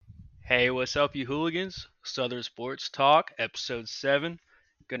Hey, what's up, you hooligans? Southern Sports Talk, episode 7.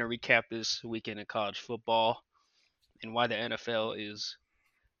 Gonna recap this weekend in college football and why the NFL is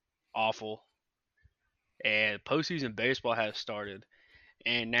awful. And postseason baseball has started,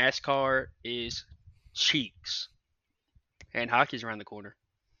 and NASCAR is cheeks, and hockey's around the corner.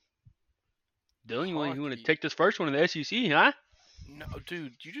 Dylan, you want to Hockey? take this first one in the SEC, huh? No,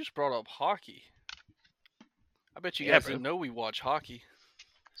 dude, you just brought up hockey. I bet you Yeah, guys bro. didn't know we watch hockey.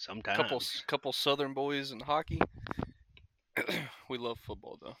 Sometimes. Couple Southern boys in hockey. We love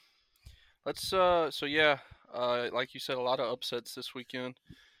football though. Let's so yeah, like you said, a lot of upsets this weekend,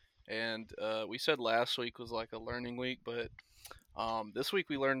 and we said last week was like a learning week, but this week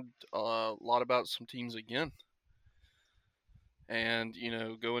we learned a lot about some teams again. And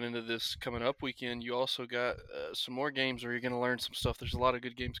going into this coming up weekend, you also got some more games where you're going to learn some stuff. There's a lot of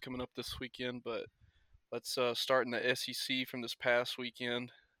good games coming up this weekend, but let's start in the SEC from this past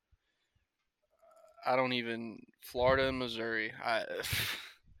weekend. I don't even Florida and Missouri. I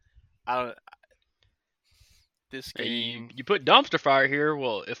don't this Hey, you, game. you put dumpster fire here.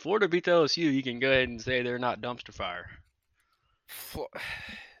 Well, if Florida beats LSU, you can go ahead and say they're not dumpster fire.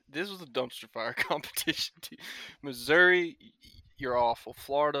 This was a dumpster fire competition. Missouri, you're awful.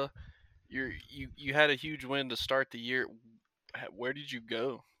 Florida, you had a huge win to start the year. Where did you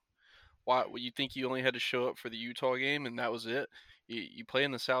go? Why? You think you only had to show up for the Utah game and that was it? You play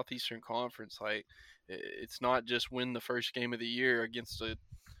in the Southeastern Conference. Like it's not just win the first game of the year against a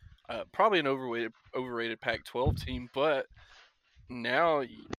probably an overrated Pac-12 team, but now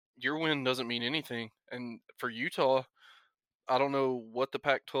your win doesn't mean anything. And for Utah, I don't know what the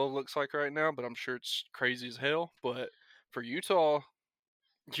Pac-12 looks like right now, but I'm sure it's crazy as hell. But for Utah,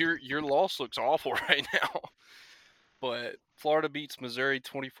 your loss looks awful right now. But Florida beats Missouri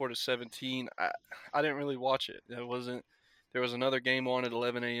 24-17. I didn't really watch it. It wasn't. There was another game on at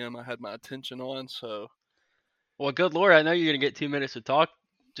 11 a.m. I had my attention on, so Well, good lord, I know you're gonna get 2 minutes to talk.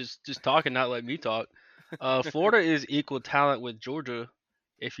 Just talk and not let me talk. Florida is equal talent with Georgia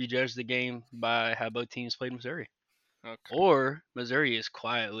if you judge the game by how both teams played Missouri. okay. Or Missouri is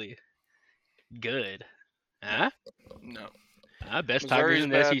quietly good. No, Huh? no. Best Tigers Missouri's in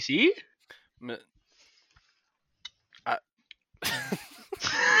the bad. SEC? I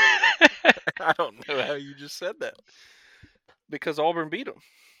I don't know how you just said that because Auburn beat them.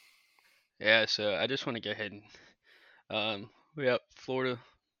 Yeah, so I just want to go ahead and we got Florida,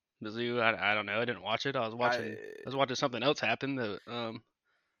 Mizzou. I don't know. I didn't watch it. I I was watching something else happen that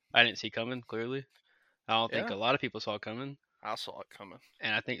I didn't see coming clearly. I don't think yeah, a lot of people saw coming, I saw it coming.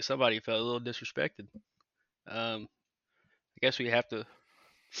 and I think somebody felt a little disrespected. Um, I guess we have to.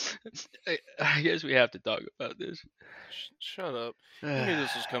 I guess we have to talk about this. Shut up. You knew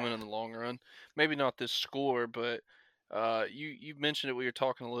this was coming in the long run. Maybe not this score, but you mentioned it. We were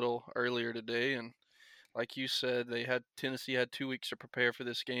talking a little earlier today, and like you said, Tennessee had 2 weeks to prepare for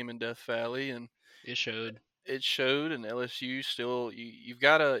this game in Death Valley, and It showed. it showed. And LSU still, you've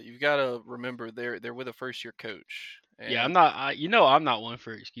got to remember they're with a first year coach, Yeah, I'm and not. I'm not one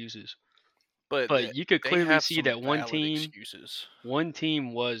for excuses, but but you could they clearly have see some that valid excuses. one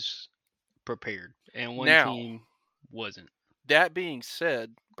team was prepared, and one Now, team wasn't. that being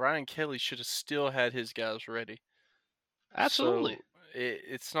said, Brian Kelly should have still had his guys ready. Absolutely. So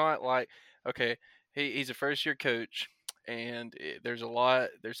it's not like okay, he's a first year coach, and there's a lot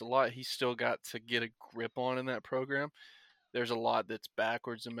he's still got to get a grip on in that program. There's a lot that's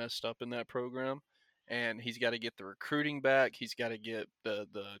backwards and messed up in that program, and he's got to get the recruiting back. He's got to get the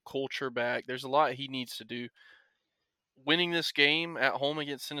culture back. There's a lot he needs to do. Winning this game at home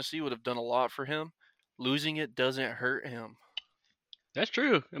against Tennessee would have done a lot for him. Losing it doesn't hurt him. That's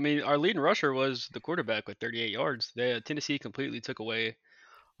true. I mean, our leading rusher was the quarterback with 38 yards. Tennessee completely took away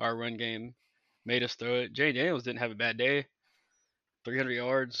our run game, made us throw it. Jay Daniels didn't have a bad day. 300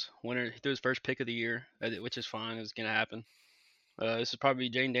 yards, winner. He threw his first pick of the year, which is fine. It's gonna happen. This is probably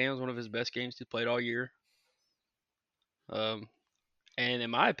Jane Daniels, one of his best games he played all year. Um, and in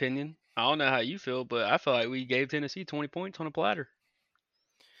my opinion, I don't know how you feel, but I feel like we gave Tennessee 20 points on a platter.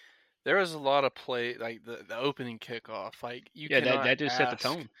 There was a lot of play like the opening kickoff. Like Yeah, that just set the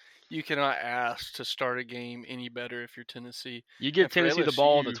tone. you cannot ask to start a game any better if you're Tennessee. You give And for Tennessee the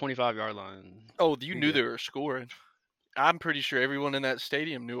ball at the LSU, 25-yard line. oh, you You're knew they good. were scoring. I'm pretty sure everyone in that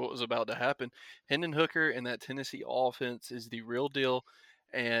stadium knew what was about to happen. Hendon Hooker and that Tennessee offense is the real deal.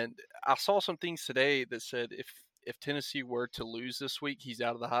 And I saw some things today that said if Tennessee were to lose this week, he's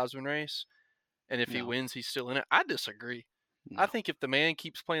out of the Heisman race, and if he No, wins, he's still in it. I disagree. I no. think if the man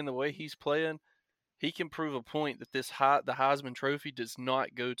keeps playing the way he's playing, he can prove a point that the Heisman Trophy does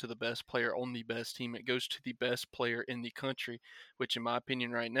not go to the best player on the best team. It goes to the best player in the country, which, in my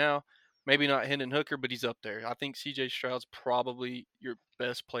opinion, right now, Maybe not Hendon Hooker, but he's up there. I think C.J. Stroud's probably your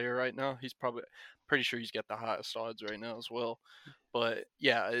best player right now. He's probably pretty sure he's got the highest odds right now as well. But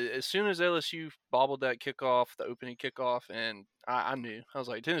yeah, as soon as LSU bobbled that kickoff, the opening kickoff, and I knew I was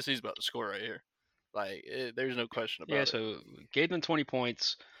like, Tennessee's about to score right here. Like, there's no question Yeah, about it. so gave them 20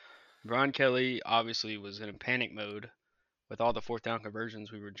 points. Brian Kelly obviously was in panic mode with all the fourth down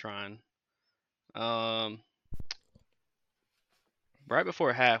conversions we were trying. Um, right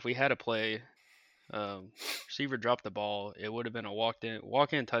before half, we had a play. Receiver dropped the ball. It would have been a walk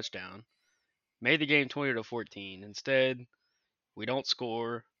in touchdown. Made the game 20-14. Instead, we don't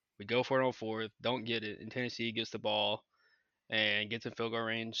score. We go for it on fourth, don't get it, and Tennessee gets the ball and gets in field goal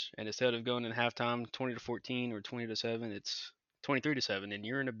range. And instead of going in halftime 20-14 or 20-7, it's 23-7, and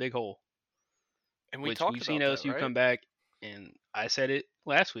you're in a big hole. And we Which talked we've seen about that, LSU right? come back, and I said it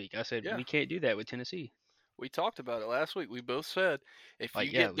last week. I said Yeah. we can't do that with Tennessee. We talked about it last week. We both said if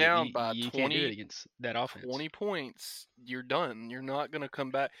Like, you yeah, get down by you can't do it 20, against that offense. 20 points, you're done. You're not going to come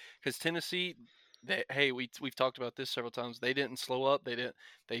back because Tennessee. Hey, we've talked about this several times. They didn't slow up. They didn't.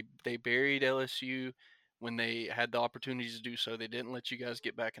 They buried LSU when they had the opportunities to do so. They didn't let you guys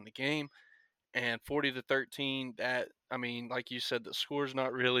get back in the game. And 40-13. That, I mean, like you said, the score's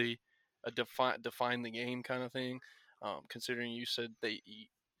not really a define the game kind of thing. Considering you said they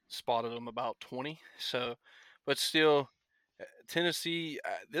spotted them about 20. So, but still, Tennessee.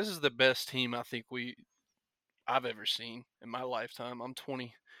 This is the best team I think I've ever seen in my lifetime. I'm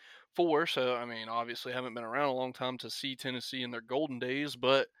 24, so I mean, obviously, I haven't been around a long time to see Tennessee in their golden days,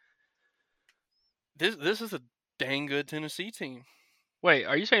 but this is a dang good Tennessee team, Wait,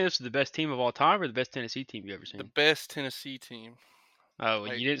 are you saying this is the best team of all time or the best Tennessee team you've ever the seen? best Tennessee team. Oh, well,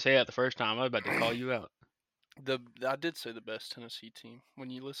 Like you didn't say that the first time. I was about to call you out. the I did say the best Tennessee team.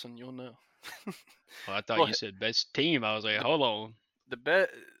 When you listen, you'll know. Well, I thought you But said best team. I was like, the hold on. the bet.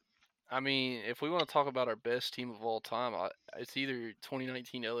 I mean, if we want to talk about our best team of all time, it's either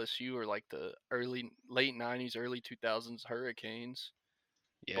 2019 LSU or like the late 90s, early 2000s Hurricanes.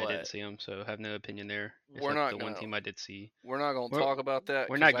 Yeah, I didn't But see them, so I have no opinion there, we're except not the one gonna team I did see. we're not gonna We're talk about that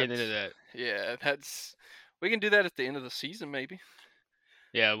we're because not getting into that's that. yeah that's we can do that at the end of the season maybe.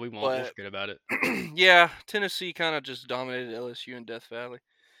 Yeah, we won't. We'll But forget about it. yeah, Tennessee kind of just dominated LSU in Death Valley,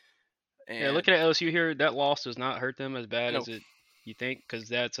 Yeah, and looking at LSU here, that loss does not hurt them as bad no, as it you think, because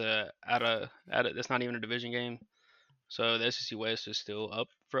that's a out of that's not even a division game. So the SEC West is still up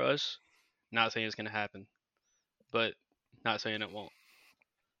for us. Not saying it's gonna happen, but not saying it won't.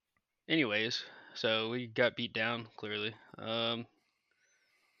 Anyways, so we got beat down clearly.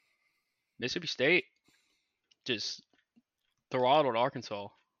 Mississippi State just throttled Arkansas.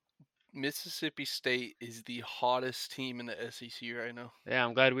 Mississippi State is the hottest team in the SEC right now. Yeah,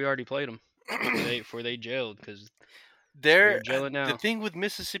 I'm glad we already played them before they gelled, because they're They're gelling the now. thing with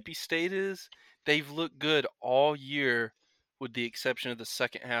Mississippi State is they've looked good all year, with the exception of the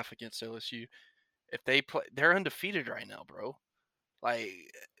second half against LSU. If they play, they're undefeated right now, bro. Like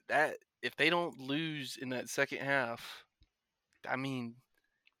that, if they don't lose in that second half, I mean,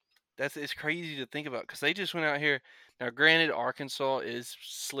 it's crazy to think about because they just went out here. Now, granted, Arkansas is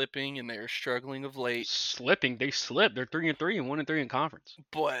slipping and they're struggling of late, Slipping, they slipped. They're 3-3 and 1-3 in conference.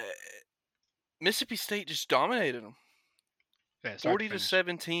 but Mississippi State just dominated them, Yeah, start to 40 to finish.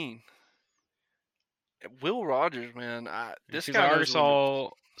 17. Will Rogers, man, this Because guy knows when to. Arkansas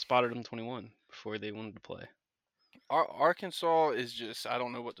spotted them 21 before they wanted to play. Arkansas is just, I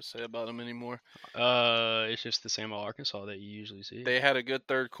don't know what to say about them anymore. It's just the same old Arkansas that you usually see. They had a good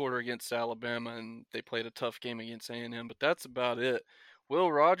third quarter against Alabama, and they played a tough game against A&M, but that's about it. Will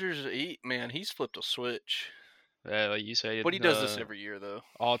Rogers, he's flipped a switch. Like you say, But he does this every year, though.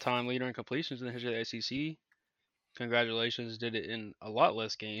 all-time leader in completions in the history of the SEC. Congratulations, did it in a lot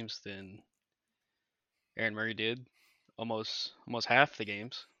less games than Aaron Murray did. Almost half the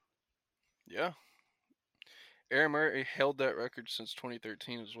games. Yeah. Aaron Murray held that record since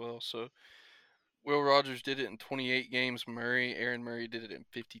 2013 as well. So Will Rogers did it in 28 games. Aaron Murray did it in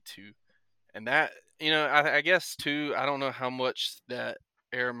 52. And that, I guess too, I don't know how much that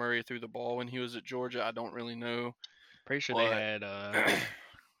Aaron Murray threw the ball when he was at Georgia. I don't really know. Pretty sure they But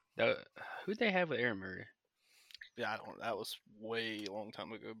had who'd they have with Aaron Murray? yeah, I don't. That was way a long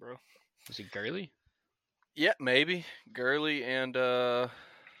time ago, bro. Was it Gurley? Yeah, maybe Gurley and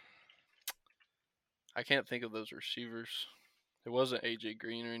I can't think of those receivers. It wasn't AJ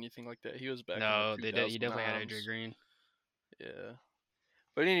Green or anything like that. He was back in No, the they did. You definitely had AJ 2009s. Green. Yeah.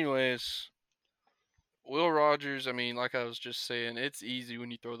 But anyways, Will Rogers, I mean, like I was just saying, it's easy when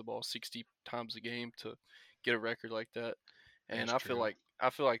you throw the ball 60 times a game to get a record like that. And That's true. I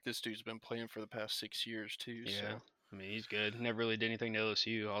feel like this dude's been playing for the past 6 years too. Yeah. So I mean, he's good. Never really did anything to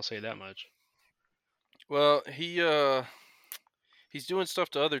LSU. I'll say that much. Well, he's doing stuff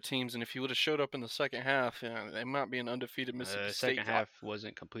to other teams, and if he would have showed up in the second half, they might be an undefeated Mississippi Second State. half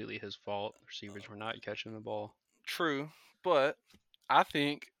wasn't completely his fault. Receivers were not catching the ball. True, but I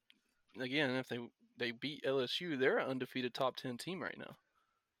think again, if they beat LSU, they're an undefeated top 10 team right now.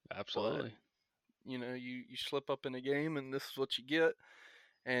 But Absolutely. you slip up in a game, and this is what you get.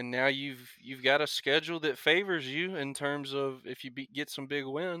 And now you've got a schedule that favors you in terms of if you get some big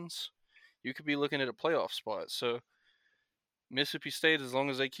wins, you could be looking at a playoff spot. So Mississippi State, as long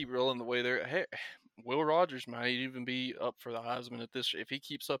as they keep rolling the way they're, hey, Will Rogers might even be up for the Heisman at this if he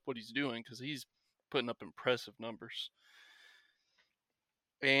keeps up what he's doing because he's putting up impressive numbers.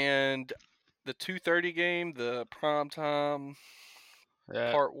 And the 2:30 game, the prime time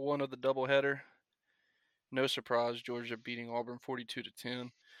part one of the doubleheader. No surprise, Georgia beating Auburn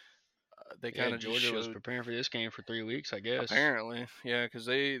 42-10. They kind of just Georgia was showed. preparing for this game for 3 weeks, I guess. Apparently, yeah, because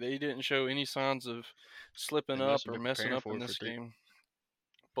they didn't show any signs of slipping They up must have or been messing preparing up for in it for this three. game.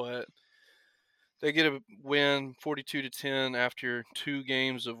 But they get a win 42-10 after 2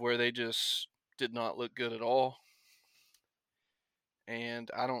 games of where they just did not look good at all. And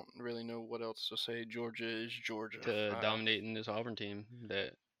I don't really know what else to say. Georgia is Georgia. To dominating this Auburn team.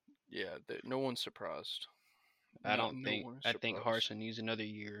 No one's surprised. I No, don't no think. one is I think surprised. Harsin needs another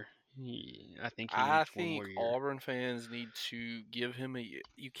year. I think he I needs one think more year. Auburn fans need to give him a.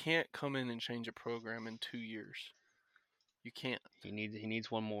 You can't come in and change a program in 2 years. You can't. He needs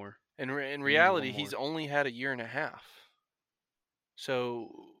one more. In He needs one reality, he's more. only had a year and a half. So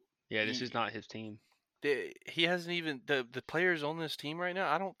Yeah, this is not his team. he hasn't even the players on this team right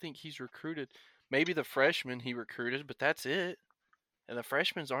now. I don't think he's recruited. Maybe the freshmen he recruited, but that's it. And the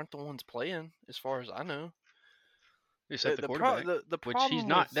freshmen aren't the ones playing, as far as I know. Except the quarterback, The which he's problem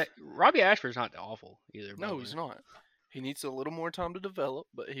not. with That Robbie Ashford's not awful either. By the no, way, he's not. He needs a little more time to develop,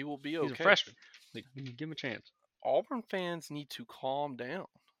 but he will be he's a okay. freshman. Like, give him a chance. Auburn fans need to calm down.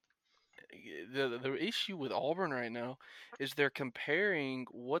 The issue with Auburn right now is they're comparing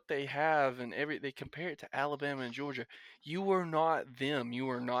what they have and they compare it to Alabama and Georgia. You are not them. You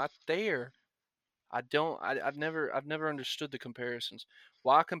are not there. I've never understood the comparisons.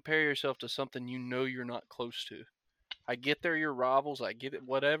 Why compare yourself to something you know you're not close to? I get they're your rivals. I get it,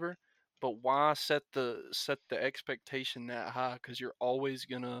 whatever. But why set the expectation that high? Because you're always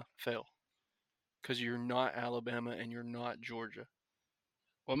gonna fail. Because you're not Alabama and you're not Georgia.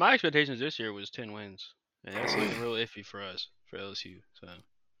 Well, my expectations this year was 10 wins, and that's looking real iffy for us for LSU. So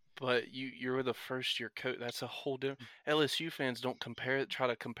But you're the first year coach. That's a whole different. LSU fans don't try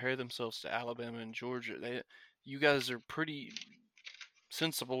to compare themselves to Alabama and Georgia. You guys are pretty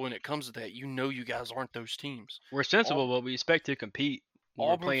sensible when it comes to that. You know you guys aren't those teams. we're sensible, but we expect to compete when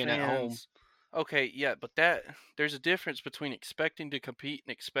we're Auburn playing at home. fans. Okay, yeah, but there's a difference between expecting to compete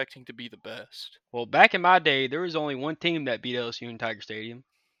and expecting to be the best. Well, back in my day, there was only one team that beat LSU in Tiger Stadium.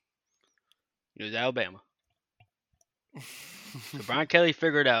 It was Alabama. So Brian Kelly,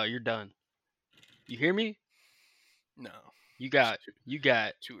 figure it out. You're done. You hear me? No, You got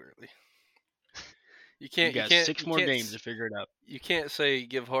too early. You you can't got 6 more games to figure it out. You can't say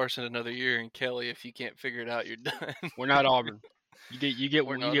give Harsin another year and Kelly if you can't figure it out. You're done. We're not Auburn. You get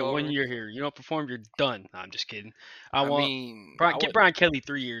We're you not get 1 Auburn. year here. You don't perform, you're done. No, I'm just kidding. I Get Brian Kelly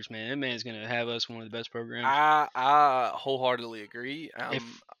 3 years, man. That man's gonna have us one of the best programs. I wholeheartedly agree.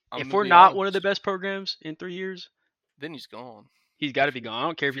 If we're not one of the best programs in 3 years, then he's gone. He's got to be gone. I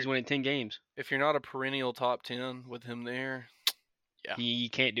don't care if he's winning 10 games. If you're not a perennial top 10 with him there, yeah, he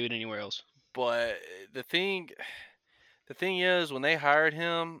can't do it anywhere else. But the thing is, when they hired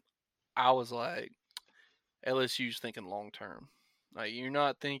him, I was like, LSU's thinking long term. Like, you're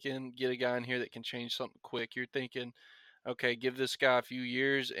not thinking get a guy in here that can change something quick. You're thinking, okay, give this guy a few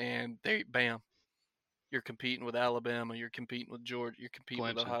years, and bam, you're competing with Alabama, you're competing with Georgia, you're competing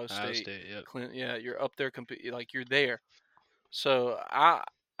Clemson, with Ohio State, yep. You're up there like you're there. So I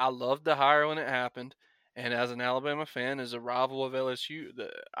loved the hire when it happened, and as an Alabama fan, as a rival of LSU,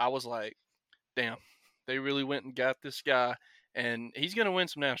 I was like, damn, they really went and got this guy, and he's going to win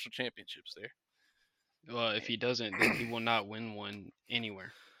some national championships there. Well, if he doesn't, then he will not win one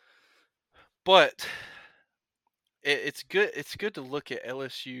anywhere. But it's good. It's good to look at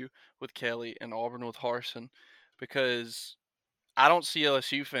LSU with Kelly and Auburn with Harsin, because I don't see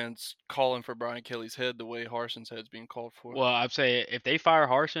LSU fans calling for Brian Kelly's head the way Harsin's head's being called for. Well, I'd say if they fire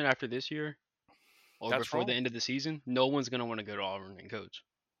Harsin after this year, or That's before wrong. the end of the season, no one's going to want to go to Auburn and coach.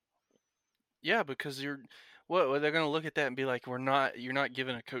 Yeah, because they're going to look at that and be like, you're not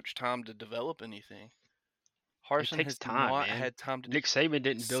giving a coach time to develop anything. Harsin takes has time, not man. had time to do Nick Saban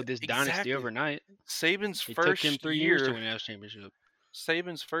didn't build this dynasty exactly. overnight. Saban's It took him first 3 years to year, win a national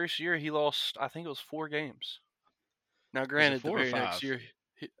championship. he lost, I think it was 4 games. Now, Was it granted, the 4 or very next 5? year,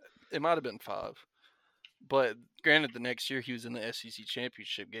 it might have been 5. But granted, the next year he was in the SEC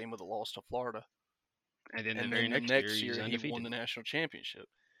championship game with a loss to Florida. And then the And very then the next year, next he's year he won undefeated. the national championship.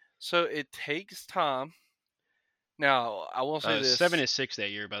 So it takes time. Now, I will say this. 7-6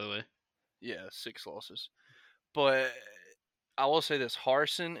 that year, by the way. Yeah, 6 losses. But I will say this.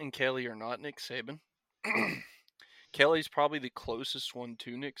 Harsin and Kelly are not Nick Saban. Kelly's probably the closest one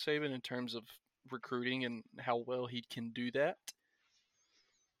to Nick Saban in terms of recruiting and how well he can do that.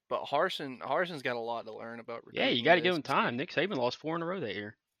 But Harsin's got a lot to learn about Yeah, you recruiting in got to the give him SEC. time. Nick Saban lost 4 in a row that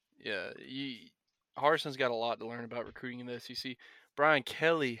year. Yeah, Harsin's got a lot to learn about recruiting in the SEC. Brian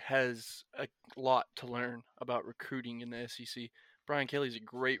Kelly has a lot to learn about recruiting in the SEC. Brian Kelly's a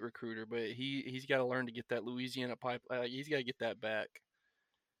great recruiter, but he's got to learn to get that Louisiana pipe. He's got to get that back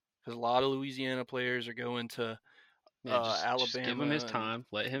because a lot of Louisiana players are going to Yeah, just give him his Alabama, and time.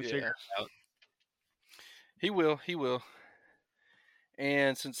 Let him figure yeah, it out. he will.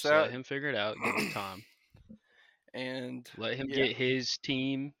 And since Just let that, him figure it out. Give him time. and Let him yeah, get his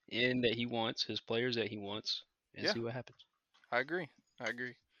team in that he wants, his players that he wants, and yeah, see what happens. I agree.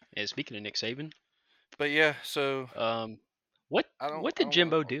 And speaking of Nick Saban, But yeah, so what I don't what I did don't want to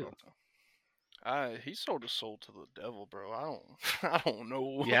Jimbo talk do? about that. He sold his soul to the devil, bro. I don't I don't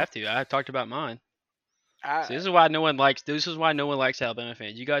know. You have to. I talked about mine. I See, this is why no one likes. This is why no one likes Alabama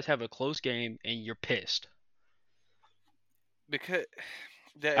fans. You guys have a close game and you're pissed. because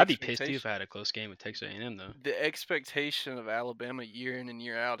the I'd be pissed too expectation if I had a close game with Texas A&M though. the expectation of Alabama year in and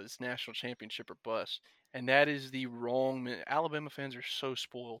year out is national championship or bust, and that is the wrong. Alabama fans are so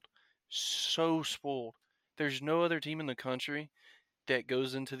spoiled, so spoiled. There's no other team in the country that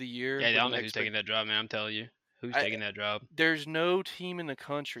goes into the year Yeah, I with don't an know who's taking that job, man. I'm telling you, who's I, taking that job? there's no team in the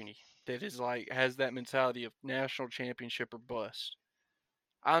country that is like has that mentality of national championship or bust.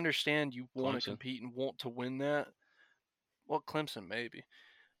 I understand you want to Clemson. compete and want to win that. Well, Clemson maybe,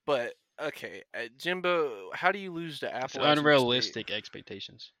 but okay, Jimbo, how do you lose to It's Appalachian State? unrealistic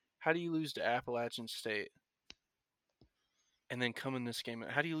expectations. How do you lose to Appalachian State and then come in this game?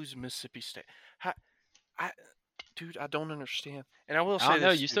 How do you lose to Mississippi State? How, I, dude, I don't understand. And I will I say don't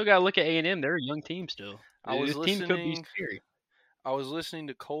know. this You too. still got to look at A&M. They're a young team still. I was This team could be listening. scary. I was listening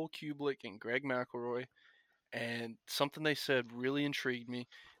to Cole Kublik and Greg McElroy, and something they said really intrigued me.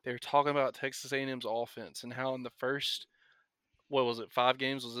 They were talking about Texas A&M's offense and how in the first, what was it, 5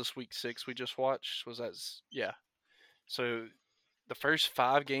 games? Was this week 6 we just watched? Was that? Yeah. So the first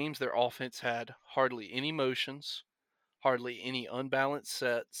 5 games, their offense had hardly any motions, hardly any unbalanced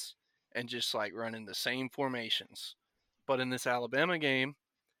sets, and just like running the same formations. But in this Alabama game,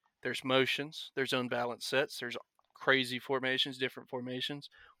 there's motions, there's unbalanced sets, there's crazy formations, different formations,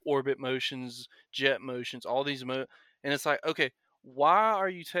 orbit motions, jet motions, all these and it's like, okay, why are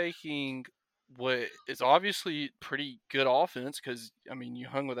you taking what is obviously pretty good offense? Because I mean, you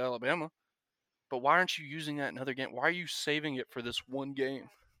hung with Alabama, but why aren't you using that in other game? Why are you saving it for this one game?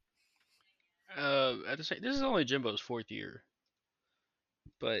 At the same, this is only Jimbo's 4th year,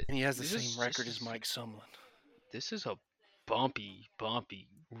 but And he has the this same is this record as is Mike Sumlin. this is a bumpy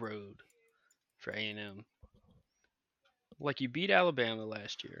road for A&M. Like you beat Alabama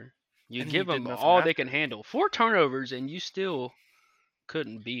last year, you And you give did them nothing all they can after. handle. 4 turnovers, and you still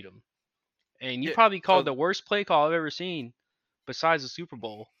couldn't beat them. And you Yeah. probably called the worst play call I've ever seen, besides the Super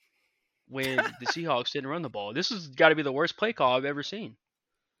Bowl, when the Seahawks didn't run the ball. This has got to be the worst play call I've ever seen.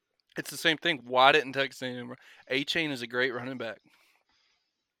 It's the same thing. Why didn't Texas A&M? A-Chain is a great running back.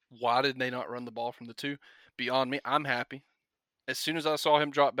 Why did they not run the ball from the 2? Beyond me, I'm happy. As soon as I saw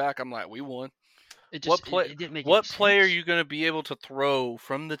him drop back, I'm like, we won. It What just play? it didn't make any What play are sense. you going to be able to throw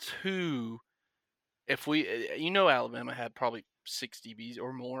from the 2? If we, Alabama had probably 6 DBs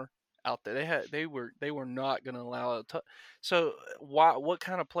or more out there. They were not going to allow a touch. So why? What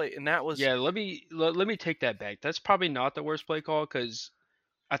kind of play? And that was Yeah, let me take that back. That's probably not the worst play call because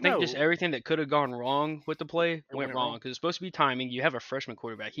I think just no. everything that could have gone wrong with the play It went went wrong wrong. because it's supposed to be timing. You have a freshman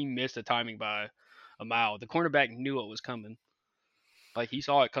quarterback. He missed the timing by a mile. The cornerback knew it was coming. Like he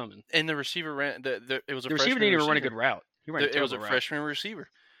saw it coming. And the receiver ran. It was a The receiver freshman didn't even run a receiver. good route. He ran a It was terrible a route. freshman receiver.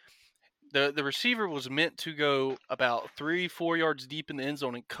 The receiver was meant to go about 3-4 yards deep in the end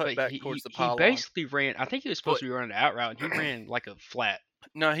zone and cut But back towards the he pylon. basically ran. I think he was supposed But to be running an out route, and he ran like a flat.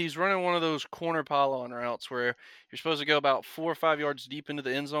 no, he's running one of those corner pylon routes where you're supposed to go about 4 or 5 yards deep into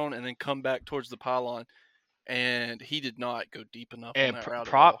the end zone and then come back towards the pylon. And he did not go deep enough on And that route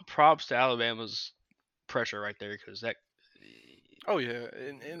at all. props to Alabama's pressure right there because that Oh yeah,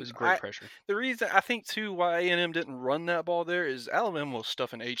 It and was great pressure. the reason I think too why A&M didn't run that ball there is Alabama was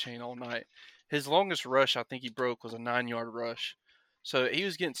stuffing A-Chain all night. His longest rush I think he broke was a 9-yard rush, so he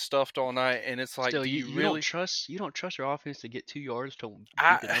was getting stuffed all night. And it's like, Still, do you, you you don't really? trust your offense to get 2 yards to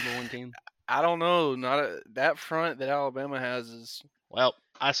beat the I number one team. I don't know. That front that Alabama has is. Well,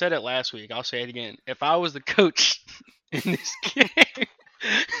 I said it last week. I'll say it again. If I was the coach in this game,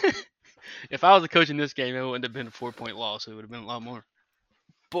 if I was the coach in this game, it wouldn't have been a 4-point loss. It would have been a lot more.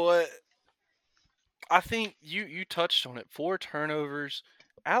 But I think you touched on it. 4 turnovers.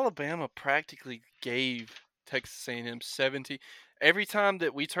 Alabama practically gave Texas A&M 70. Every time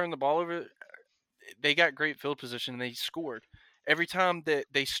that we turned the ball over, they got great field position and they scored. Every time that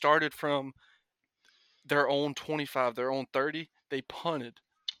they started from their own 25, their own 30, they punted.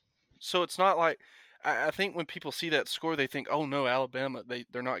 So it's not like I think when people see that score, they think, "Oh no, Alabama,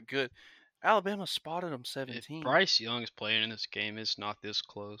 they're not good." Alabama spotted them If 17. Bryce Young is playing in this game, it's not this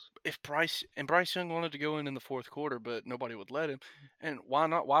close. If Bryce Young wanted to go in the fourth quarter, but nobody would let him. And why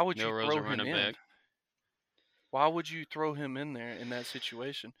not? Why would you Milrose a throw him running in? back. Why would you throw him in there in that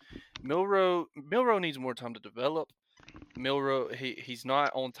situation? Milroe needs more time to develop. Milroe he's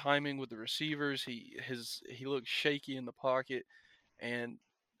not on timing with the receivers. He looks shaky in the pocket, and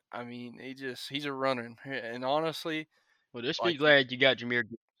I mean he's a runner. And honestly, Well, just be like glad you got Jameer,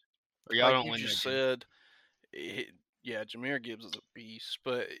 or y'all like don't you win that just game. said, yeah, Jameer Gibbs is a beast,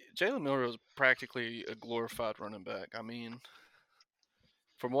 but Jalen Milroe is practically a glorified running back. I mean,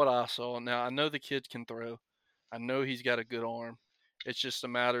 from what I saw, now I know the kid can throw. I know he's got a good arm. It's just a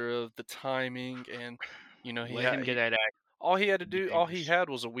matter of the timing, and Let him get that act. all he had to Be do, all he dangerous. had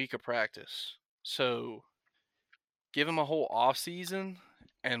was a week of practice. So give him a whole off season,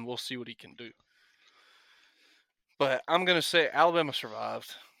 and we'll see what he can do. But I'm gonna say Alabama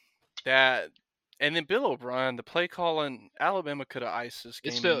survived that, and then Bill O'Brien, the play calling, Alabama could have iced this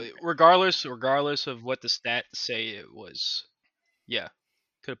It's game. still And regardless of what the stats say it was. Yeah,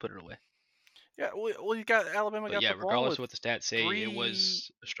 could have put it away. yeah, well, Alabama But got yeah, the ball regardless with of what the stats say, it three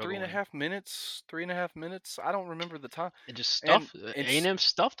was a three struggle and a win. half minutes, 3.5 minutes. I don't remember the time. It just And stuffed it's A&M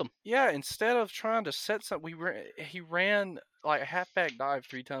stuffed them. yeah, instead of trying to set something, he ran like a halfback dive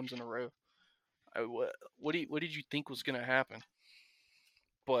 3 times in a row. What did you think was gonna happen?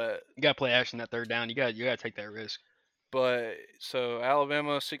 But You got to play action that third down. You got to take that risk. so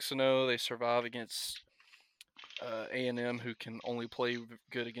Alabama 6-0, they survive against A&M, who can only play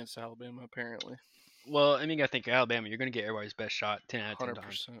good against Alabama apparently. Well, I mean, you got to think Alabama. You're going to get everybody's best shot 10 out of 10 Hundred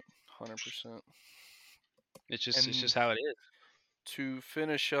times. percent, 100%. It's And just how it is. to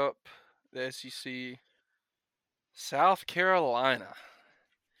finish up the SEC, South Carolina.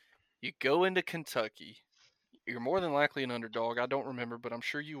 You go into Kentucky. You're more than likely an underdog. I don't remember, but I'm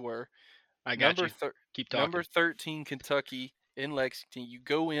sure you were. I got Number you. Keep number talking. 13 Kentucky in Lexington. You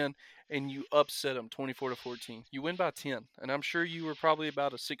go in and you upset them 24-14. You win by 10, and I'm sure you were probably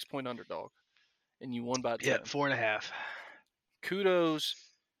about a 6-point underdog, and you won by 10. Yep, 4.5. Kudos,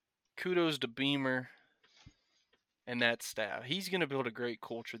 kudos to Beamer and that staff. He's going to build a great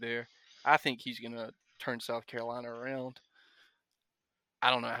culture there. I think he's going to turn South Carolina around. I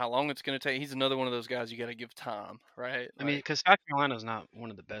don't know how long it's going to take. He's another one of those guys you got to give time, right? I mean, Like, because South Carolina's not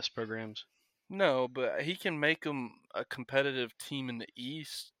one of the best programs. no, but he can make them a competitive team in the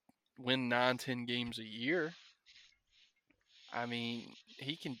East, win 9-10 games a year. I mean,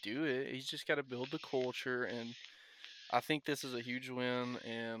 he can do it. He's just got to build the culture, and I think this is a huge win.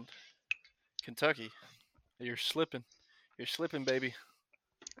 And Kentucky, you're slipping. You're slipping, baby.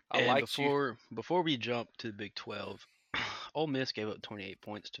 I And liked you. before we jump to the Big 12, Ole Miss gave up 28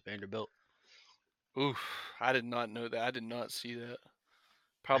 points to Vanderbilt. Oof, I did not know that. I did not see that.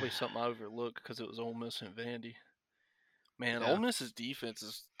 Probably something I overlooked because it was Ole Miss and Vandy. Man, Ole Yeah, Miss's defense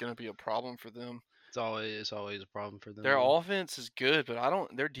is going to be a problem for them. it's always a problem for them Their though. offense is good, but I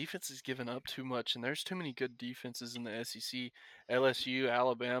don't. Their defense is giving up too much, and there's too many good defenses in the SEC. LSU,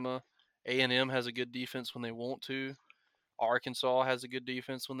 Alabama, A&M has a good defense when they want to. Arkansas has a good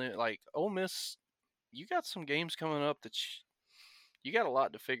defense when they like. Ole Miss, you got some games coming up that you got a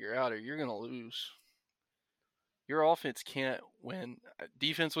lot to figure out, or you're gonna lose. Your offense can't win.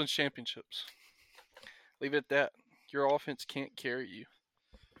 Defense wins championships. Leave it at that. Your offense can't carry you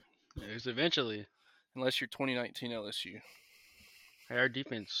There's eventually unless you're 2019 LSU. our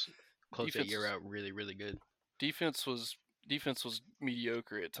defense closed that year Defense out really, really good. defense was defense was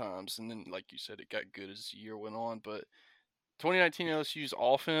mediocre at times, and then like you said, it got good as the year went on. But 2019 LSU's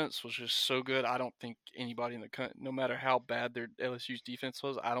offense was just so good. I don't think anybody in the country, no matter how bad their LSU's defense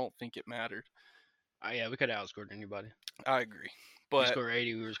was, I don't think it mattered. Yeah, we could have outscored anybody. I agree, You but scored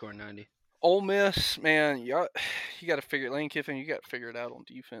 80, we were scoring 90. Ole Miss, man, you got to figure Lane Kiffin. You got to figure it out on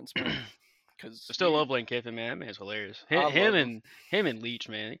defense, man. Because I still love Lane Kiffin, man. That man's hilarious. I love Him and Leach,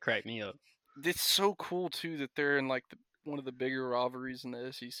 man, it cracked me up. It's so cool too that they're in like one of the bigger rivalries in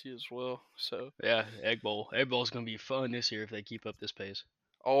the SEC as well. So Yeah, Egg Bowl. Egg Bowl's gonna be fun this year if they keep up this pace.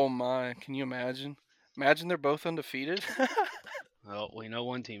 oh my, can you imagine? Imagine they're both undefeated. Well, we know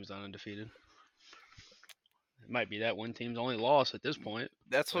one team's not undefeated. It might be that one team's only loss at this point.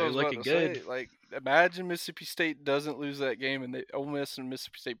 That's what I They're was about looking to good. say. Like, imagine Mississippi State doesn't lose that game, and Ole Miss and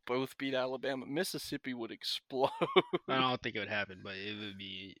Mississippi State both beat Alabama. Mississippi would explode. I don't think it would happen, but it would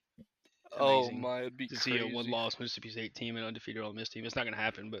be Oh amazing my, it'd be to crazy. see a one-loss Mississippi State team and undefeated Ole Miss team. It's not gonna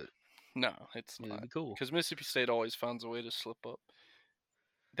happen, but No, it's it'd not. be cool. Because Mississippi State always finds a way to slip up.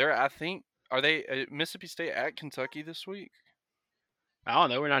 I think, are they Mississippi State at Kentucky this week? I don't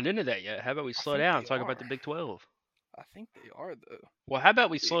know. We're not into that yet. How about we slow think down they and talk about the are. Big 12? I think they are though. Well, how about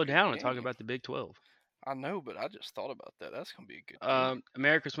we Be a slow good down and talk game. about the Big 12? I know, but I just thought about that. That's gonna be a good game.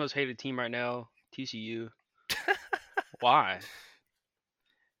 America's most hated team right now, TCU. Why?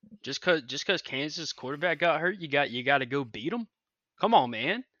 Just cause Kansas quarterback got hurt, you got to go beat them? Come on,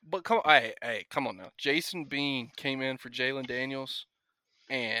 man. But come on, hey, come on now. Jason Bean came in for Jalen Daniels,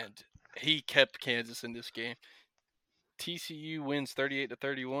 and he kept Kansas in this game. TCU wins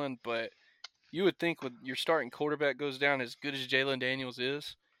 38-31, but you would think when your starting quarterback goes down as good as Jalen Daniels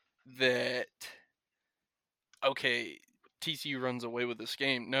is, that okay, TCU runs away with this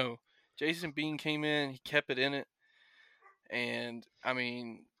game. No, Jason Bean came in, he kept it in it, and I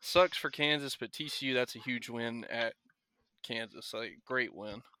mean, sucks for Kansas, but TCU, that's a huge win at Kansas, like great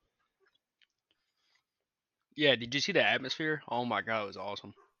win. Yeah, did you see the atmosphere? Oh my god, it was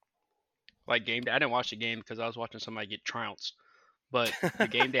awesome. Like game day, I didn't watch the game because I was watching somebody get trounced, but the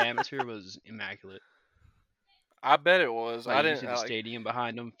game day atmosphere was immaculate. I bet it was. Like I you didn't. see the stadium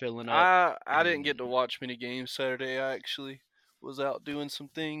behind them filling up. I didn't get to watch many games Saturday. I actually was out doing some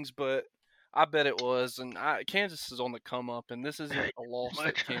things, but I bet it was. And Kansas is on the come up, and this isn't a loss My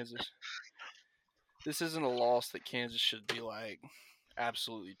that God. Kansas. This isn't a loss that Kansas should be like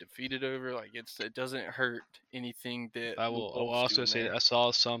absolutely defeated over. Like it doesn't hurt anything that I Luke will Holt's also doing say there. I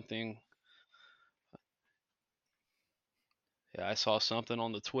saw something. Yeah, I saw something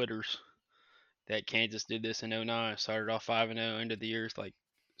on the Twitters that Kansas did this in 09. Started off 5-0, ended the year like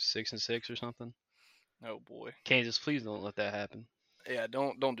 6-6 or something. Oh boy. Kansas, please don't let that happen. Yeah,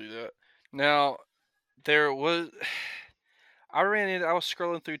 don't do that. Now there was. I was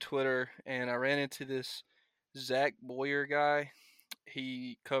scrolling through Twitter and I ran into this Zach Boyer guy.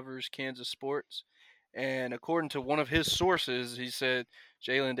 He covers Kansas sports. And according to one of his sources, he said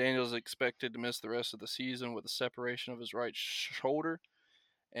Jalen Daniels is expected to miss the rest of the season with a separation of his right shoulder.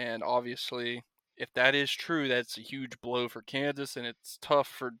 And obviously, if that is true, that's a huge blow for Kansas, and it's tough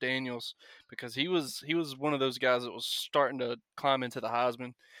for Daniels because he was one of those guys that was starting to climb into the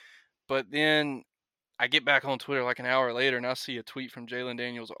Heisman. But then I get back on Twitter like an hour later, and I see a tweet from Jalen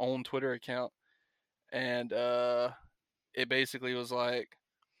Daniels' own Twitter account, and it basically was like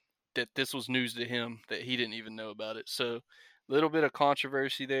that this was news to him that he didn't even know about it. So, a little bit of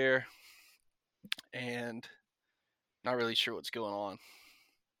controversy there, and not really sure what's going on.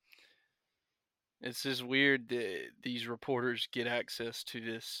 It's just weird that these reporters get access to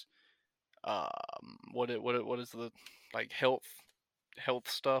this. What is the like health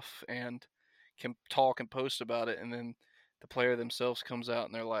stuff and can talk and post about it, and then the player themselves comes out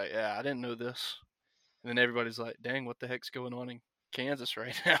and they're like, "Yeah, I didn't know this," and then everybody's like, "Dang, what the heck's going on in Kansas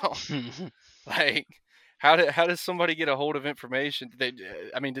right now?" Like, how does somebody get a hold of information? Did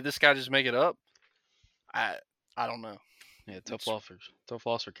this guy just make it up? I don't know. Yeah, tough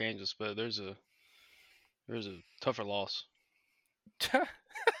loss for Kansas, but there's a tougher loss.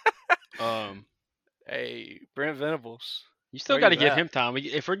 Hey, Brent Venables. You still got to give him time.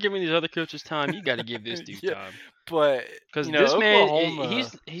 If we're giving these other coaches time, you got to give this dude time. But because this Oklahoma, man,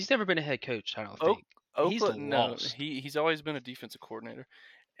 he's never been a head coach. I don't think. He's lost. He's always been a defensive coordinator.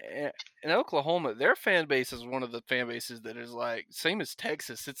 In Oklahoma, their fan base is one of the fan bases that is like same as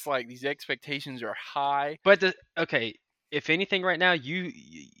Texas. It's like these expectations are high. But if anything, right now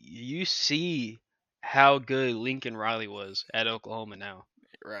you see how good Lincoln Riley was at Oklahoma now.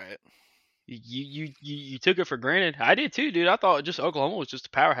 Right. You took it for granted. I did too, dude. I thought just Oklahoma was just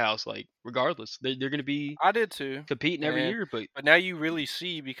a powerhouse. Like regardless, they're going to be. I did too. Competing every year, but now you really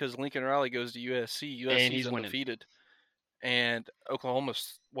see because Lincoln Riley goes to USC. USC is undefeated, and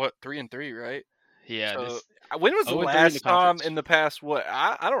Oklahoma's 3-3, right? Yeah. So, when was the last time in the past? What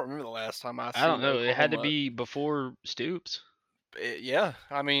I don't remember the last time I don't know. Oklahoma. It had to be before Stoops. Yeah,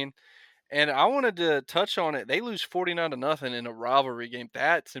 I mean. And I wanted to touch on it. They lose 49-0 in a rivalry game.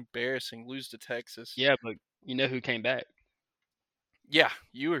 That's embarrassing. Lose to Texas. Yeah, but You know who came back? Yeah,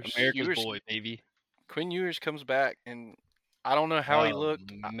 Ewers. America's boy, baby. Quinn Ewers comes back, and I don't know how he Oh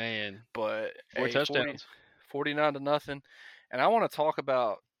looked, man, but 4 a 40, touchdowns. 49 to nothing. And I want to talk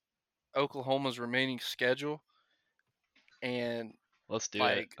about Oklahoma's remaining schedule, and Let's do it.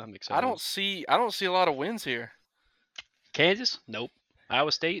 like I'm I excited. don't see I don't see a lot of wins here. Kansas? Nope.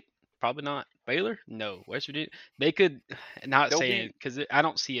 Iowa State? Probably not. Baylor? No. West Virginia? They could. Not They'll saying be because I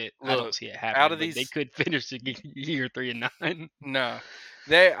don't see it. I don't look see it out happening. of But they these. could finish the year 3-9. No,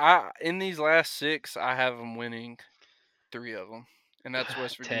 they I in these last six I have them winning three of them, and that's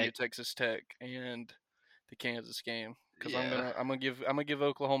West Virginia, Tech. Texas Tech, and the Kansas game. Because Yeah. I'm gonna give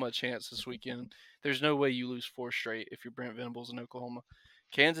Oklahoma a chance this weekend. There's no way you lose four straight if you're Brent Venables in Oklahoma.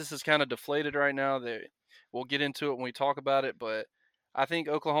 Kansas is kind of deflated right now. We'll get into it when we talk about it, but I think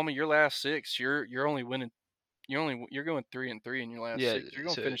Oklahoma, your last six, you're only winning. You're going 3-3 in your last Yeah. six. You're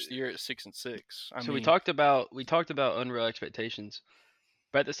going to So finish the year at 6-6. I so mean, we talked about unreal expectations,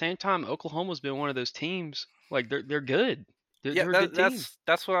 but at the same time, Oklahoma's been one of those teams. Like they're good. yeah, They're a good team.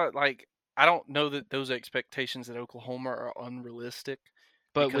 that's what I like. I don't know that those expectations at Oklahoma are unrealistic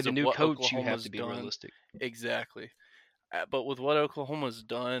But with because a of new what coach, you have Oklahoma's to be done. realistic. Exactly. But with what Oklahoma's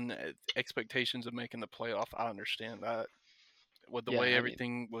done, expectations of making the playoff, I understand that. With the Yeah, way I mean,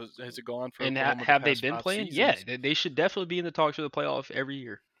 everything has it gone for and Oklahoma the have they past been five playing? Yeah, seasons, they should definitely be in the talks for the playoff every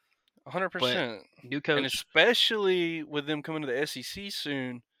year. But 100%. new And coach, especially with them coming to the SEC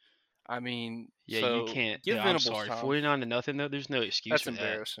soon, I mean, yeah, you so can't. give I'm Venables sorry, time. 49-0 though. There's no excuse That's for that.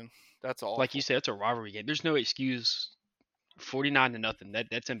 embarrassing. That's Like you awful. said, it's a rivalry game. There's no excuse. 49-0.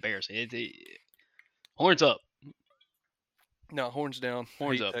 That's embarrassing. Horns up, No, horns down. I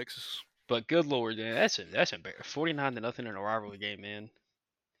horns hate up. Texas. But good lord, man, that's embarrassing. 49-0 in a rivalry game, man.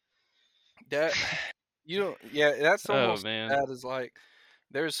 That you don't. Yeah, that's Oh almost man, as bad as like.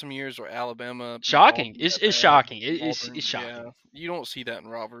 There's some years where Alabama beat shocking. Auburn It's that bad. shocking. Auburn, It's yeah, shocking. you don't see that in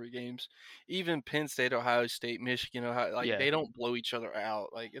rivalry games. Even Penn State, Ohio State, Michigan, Ohio, like Yeah, they don't blow each other out.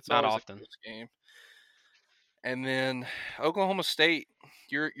 Like it's not always a often. close game. And then Oklahoma State,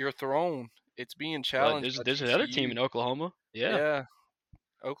 your throne, it's being But challenged by there's another team TCU. in Oklahoma. Yeah. Yeah,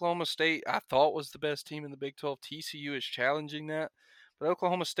 Oklahoma State, I thought was the best team in the Big 12. TCU is challenging that, but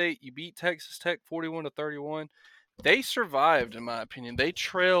Oklahoma State, you beat Texas Tech 41-31. They survived, in my opinion. They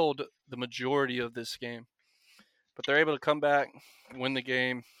trailed the majority of this game, but they're able to come back, win the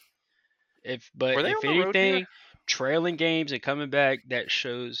game. Were they If on the road here? anything, trailing games and coming back that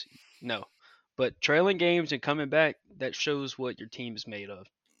shows no. But trailing games and coming back that shows what your team is made of.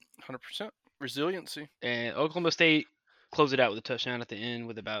 100% resiliency. And Oklahoma State closed it out with a touchdown at the end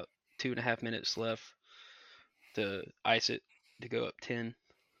with about 2.5 minutes left to ice it to go up 10.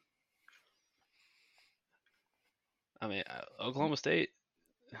 I mean, Oklahoma State,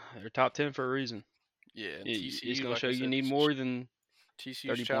 they're top 10 for a reason. Yeah, and It's TCU, going to like show I you said, need more than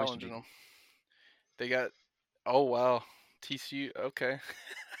TCU's 30 points to challenging beat them. them. They got, oh wow, TCU. Okay,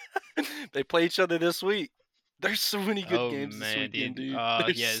 they play each other this week. There's so many good Oh games this man, weekend, dude. dude.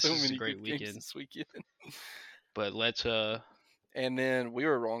 There's Yeah, this so is a many great good games weekend. this weekend. But let's And then we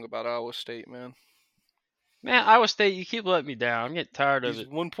were wrong about Iowa State, man. man, Iowa State, you keep letting me down. I'm getting tired of These it.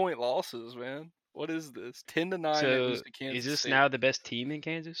 1 point losses, man. What is this? 10-9, they lose So, to is Kansas this State. now the best team in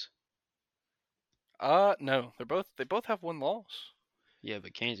Kansas? No, they both have one loss. Yeah,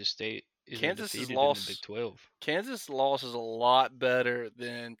 but Kansas State is Kansas's undefeated in the Big loss, 12. Kansas' loss is a lot better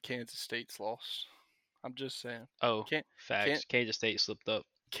than Kansas State's loss. I'm just saying. Oh, Can't, can't facts. Kansas State slipped up.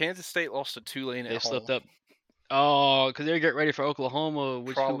 Kansas State lost to Tulane They at home. slipped up. Oh, because they were getting ready for Oklahoma,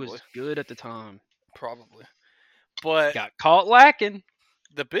 who Probably, was good at the time. probably. But Got caught lacking.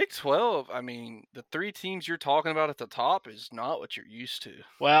 the Big 12, I mean, the three teams you're talking about at the top is not what you're used to.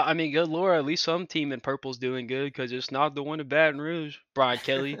 Well, I mean, good lord, at least some team in purple's doing good because it's not the one in Baton Rouge. Brian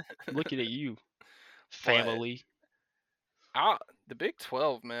Kelly, looking at you, But family. the Big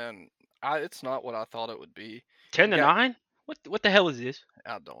 12, man, it's not what I thought it would be. Ten You to got, nine. What the hell is this?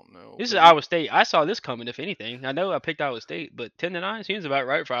 I don't know, This is but you, Iowa State. I saw this coming. If anything, I know I picked Iowa State, but 10-9 seems about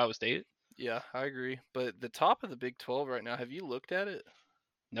right for Iowa State. yeah, I agree. But the top of the Big 12 right now, have you looked at it?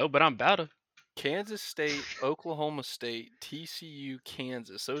 No, but I'm about to. Kansas State, Oklahoma State, TCU,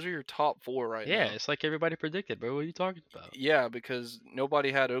 Kansas. Those are your top four right Yeah, now. it's like everybody predicted, bro. What are you talking about? Yeah, because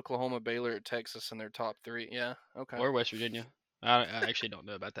nobody had Oklahoma, Baylor, or Texas in their top three. Yeah, okay. Or West Virginia. I actually don't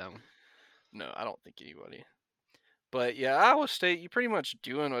know about that one. No, I don't think anybody. But yeah, Iowa State, you're pretty much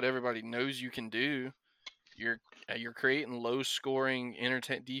doing what everybody knows you can do. You're creating low scoring,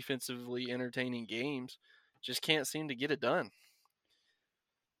 defensively entertaining games. Just can't seem to get it done.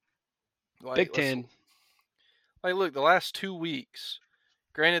 Big Like let's Ten. like look, the last 2 weeks,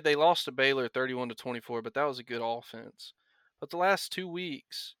 Granted, they lost to Baylor 31-24, but that was a good offense. But the last 2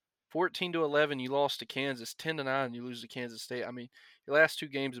 weeks, 14-11, you lost to Kansas. 10-9, you lose to Kansas State. I mean, your last 2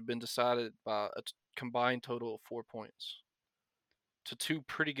 games have been decided by a combined total of 4 points to 2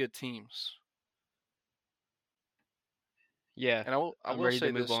 pretty good teams. Yeah, And I I'm will ready to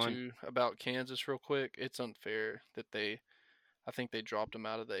say move this on. too about Kansas real quick. It's unfair that I think they dropped them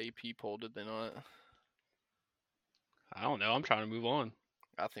out of the AP poll, did they not? I don't know. I'm trying to move on.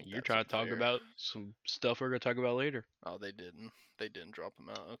 I think You're that's trying to talk unfair. about some stuff we're gonna talk about later. Oh, they didn't. They didn't drop them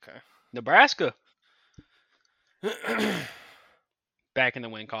out. Nebraska Okay. back in the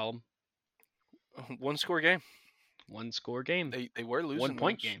win column. 1 score game. 1 score game. They were 1 losing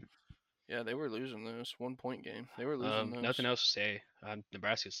point those. game. Yeah, they were losing those 1 point game. They were losing those. Nothing else to say.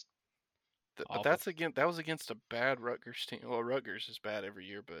 Nebraska's But awful. that was against a bad Rutgers team. Well, Rutgers is bad every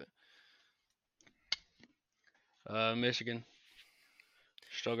year, but Michigan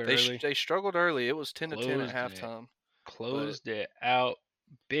struggled early. they struggled early. It was 10-10 at Closed it. halftime. Closed it out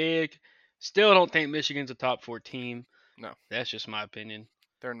big. Still don't think Michigan's a top 4 team. No, That's just my opinion.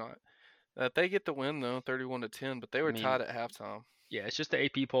 they're not. They get the win though, 31-10. But they were tied at halftime. Yeah, it's just the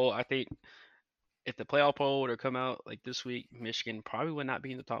AP poll. I think if the playoff poll would have come out like this week, Michigan probably would not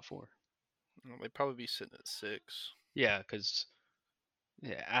be in the top 4. They'd probably be sitting at 6. Yeah, because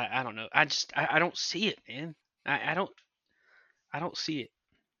I don't know. I don't see it, man. I don't see it.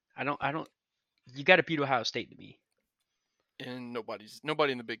 I don't. You got to beat Ohio State to me. And nobody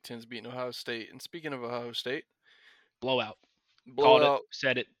in the Big Ten's beating Ohio State. And speaking of Ohio State, Blowout. blowout, Called it.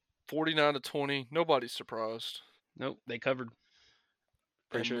 Said it. 49-20. Nobody's surprised. Nope. They covered.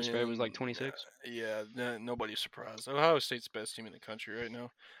 Pretty sure the spread was like 26. Yeah, nobody's surprised. Ohio State's the best team in the country right now.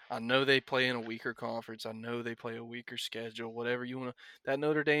 I know they play in a weaker conference. I know they play a weaker schedule. Whatever you want to. That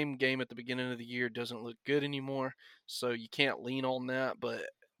Notre Dame game at the beginning of the year doesn't look good anymore, so you can't lean on that. But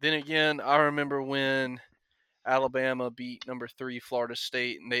then again, I remember when Alabama beat number 3 Florida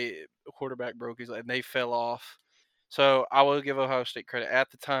State, and the quarterback broke his leg, and they fell off. So I will give Ohio State credit. At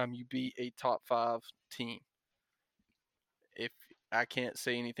the time, you beat a top 5 team. If I can't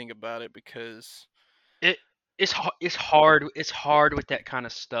say anything about it because It's hard. It's hard with that kind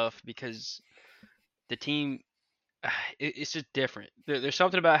of stuff because the team. It's just different. There's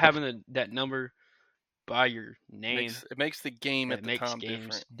something about having that number by your name it makes the game at that the makes time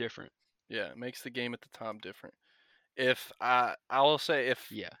games different. Yeah, it makes the game at the time different. If I will say if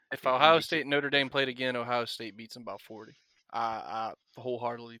it Ohio makes State it and Notre Dame different. played again, Ohio State beats them by 40. I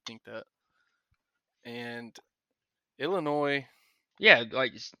wholeheartedly think that. And Illinois, Yeah,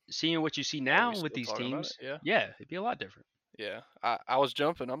 like seeing what you see are now we with still these talking about it? teams. Yeah. It'd be a lot different. Yeah. I was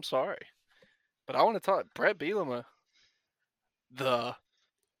jumping. I'm sorry. But I want to talk Brett Bielema, the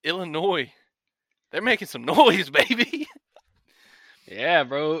Illinois. They're making some noise, baby. Yeah,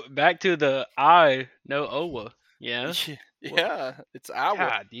 bro. Back to the I no Owa. Yeah. Yeah, it's Iowa.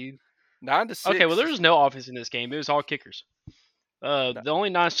 God, dude. 9-6. Okay, well, there was no offense in this game. It was all kickers. The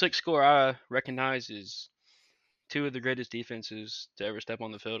only 9-6 score I recognize is 2 of the greatest defenses to ever step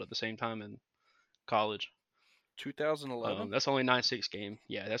on the field at the same time in college. 2011. That's only 9-6 game.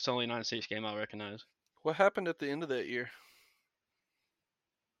 Yeah, that's the only 9-6 game I recognize. What happened at the end of that year?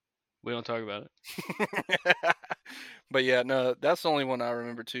 We don't talk about it. But yeah, no, that's the only one I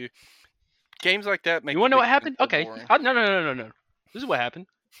remember too. Games like that make. You want to know what happened? So Okay. No. This is what happened.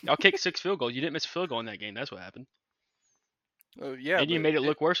 Y'all kicked 6 field goals. You didn't miss a field goal in that game. That's what happened. Oh yeah. And you made it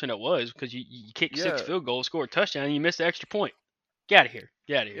look worse than it was because you kicked 6 field goals, scored a touchdown, and you missed the extra point. Get out of here.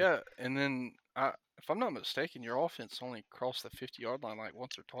 Get out of here. Yeah, and then if I'm not mistaken, your offense only crossed the 50-yard line like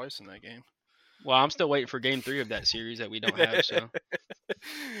once or twice in that game. Well, I'm still waiting for game 3 of that series that we don't have. So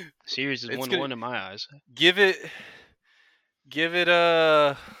series is 1-1 in my eyes. Give it.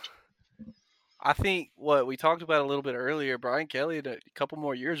 I think what we talked about a little bit earlier, Brian Kelly, in a couple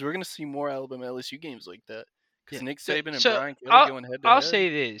more years, we're going to see more Alabama LSU games like that. Because Nick Saban and Brian Kelly going head to head. I'll say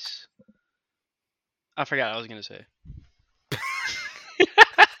this. I forgot what I was going to say.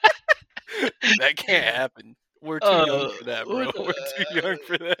 That can't happen. We're too young for that, bro. We're too young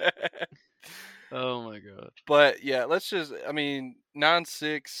for that. Oh, my God. But, yeah,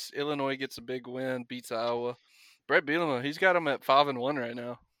 9-6, Illinois gets a big win, beats Iowa. Brett Bielema, he's got them at 5-1 right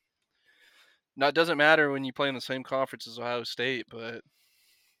now. Now, it doesn't matter when you play in the same conference as Ohio State, but...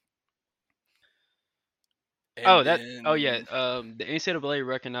 The NCAA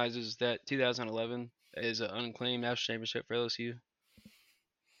recognizes that 2011 is an unclaimed national championship for LSU.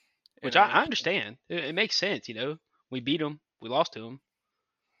 Which I understand. It makes sense, you know. We beat them. We lost to them.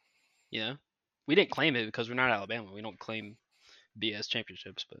 You know. We didn't claim it because we're not Alabama. We don't claim BS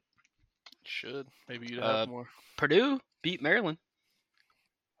championships, but should. Maybe you'd have more. Purdue beat Maryland.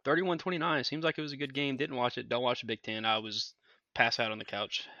 31-29. Seems like it was a good game. Didn't watch it. Don't watch the Big Ten. I was passed out on the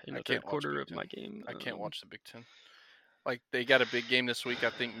couch in I the third can't watch quarter Big of Ten. my game. I can't watch the Big Ten. Like they got a big game this week.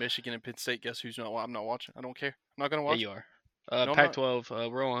 I think Michigan and Penn State. Guess who's not? I'm not watching. I don't care. I'm not gonna Yeah, watch. you are. No, I'm not.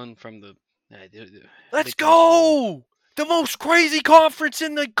 Pac-12. We're on from the. Let's Big Ten school. go! The most crazy conference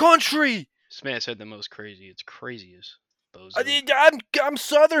in the country. This man said the most crazy. It's crazy as bozo. I'm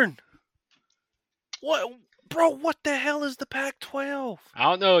Southern. What, bro? What the hell is the Pac-12? I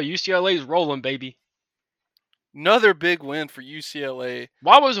don't know. UCLA's rolling, baby. Another big win for UCLA.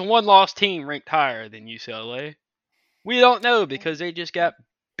 Why was a one-loss team ranked higher than UCLA? We don't know because they just got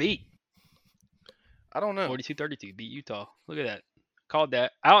beat. I don't know. 42-32, beat Utah. Look at that. Called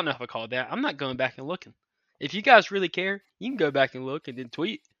that. I don't know if I called that. I'm not going back and looking. If you guys really care, you can go back and look and then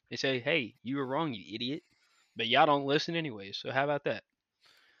tweet and say, hey, you were wrong, you idiot. But y'all don't listen anyway, so how about that?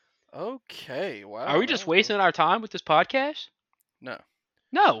 Okay, wow. Are we just wasting our time with this podcast? No.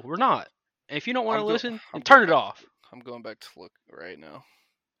 No, we're not. If you don't want to listen, then I'm turn going it back. off. I'm going back to look right now.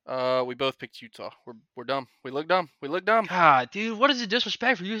 We both picked Utah. We're dumb. We look dumb. We look dumb. God, dude, what is the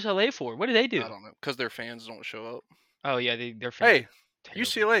disrespect for UCLA for? What did they do? I don't know, because their fans don't show up. Oh yeah, they're Hey, terrible.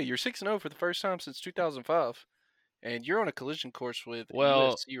 UCLA, you're 6-0 for the first time since 2005, and you're on a collision course with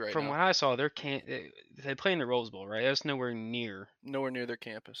Well, USC right from now. what I saw, they play in the Rose Bowl, right? That's nowhere near their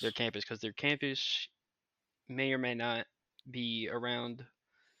campus. Their campus, because their campus may or may not be around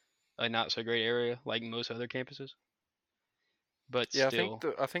a not so great area like most other campuses. But yeah, still,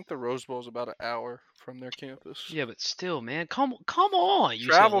 I think the Rose Bowl is about an hour from their campus. yeah, but still, man, come on,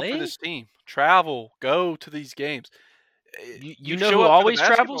 Travel UCLA. for this team. Travel. Go to these games. You know who show up always for the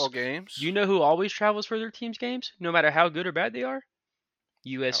basketball travels? games. You know who always travels for their team's games, no matter how good or bad they are?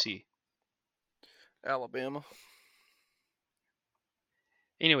 USC. Alabama.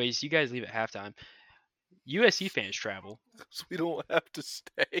 Anyways, you guys leave at halftime. USC fans travel. So we don't have to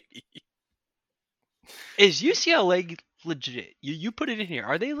stay. Is UCLA legit? You put it in here.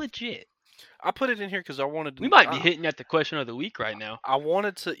 Are they legit? I put it in here because I wanted to. We might be hitting at the question of the week right now. I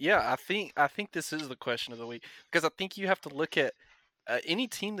wanted to. Yeah, I think this is the question of the week because I think you have to look at any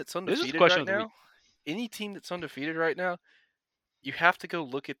team that's undefeated right now. Any team that's undefeated right now, you have to go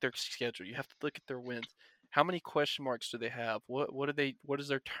look at their schedule. You have to look at their wins. How many question marks do they have? What is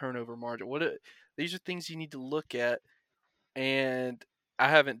their turnover margin? These are things you need to look at, and I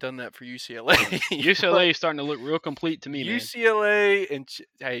haven't done that for UCLA. UCLA is starting to look real complete to me, man. UCLA and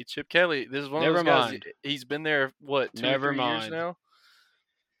hey, Chip Kelly. This is one of those guys. He's been there 2 or 3 years now.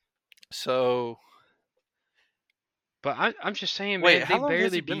 So, but I'm just saying, man. They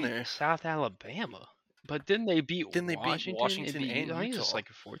barely beat South Alabama, but then they beat Washington and Utah. It's like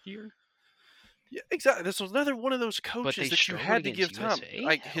a fourth year. Yeah, exactly. This was another one of those coaches that you had to give time.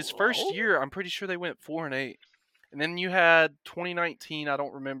 Like his first year, I'm pretty sure they went 4-8, and then you had 2019. I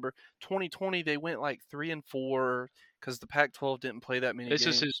don't remember. 2020 they went like 3-4 because the Pac-12 didn't play that many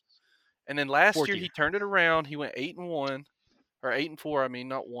games. And then last year he turned it around. He went 8-1 or 8-4. I mean,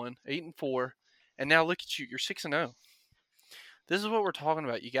 not 8-4. And now look at you. You're 6-0. This is what we're talking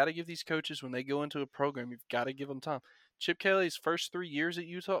about. You got to give these coaches when they go into a program. You've got to give them time. Chip Kelly's first 3 years at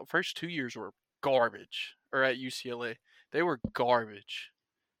Utah, first 2 years were garbage, or at UCLA. They were garbage.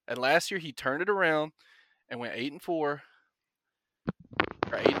 And last year he turned it around and went 8-4 or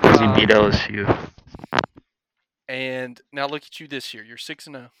 8-5. He beat LSU. And now look at you this year. You're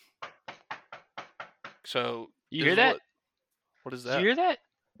 6-0. So you hear that? What is that? You hear that?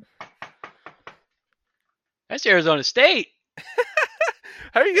 That's Arizona State.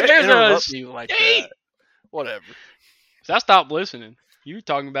 How are you going to interrupt me like that? Whatever. So I stopped listening. You were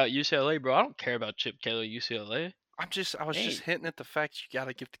talking about UCLA, bro. I don't care about Chip Kelly, UCLA. I was just hinting at the fact you got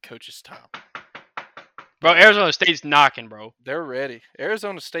to give the coaches time. Bro, Arizona State's knocking, bro. They're ready.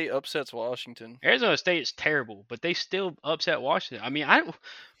 Arizona State upsets Washington. Arizona State is terrible, but they still upset Washington. I mean,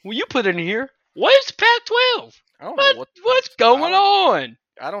 when you put it in here, what is Pac-12? I don't know what's going on.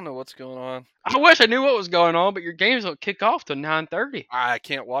 I don't know what's going on. I wish I knew what was going on, but your games don't kick off till 9:30. I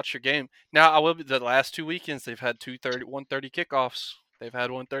can't watch your game. Now, I will be the last 2 weekends they've had 1:30 kickoffs. They've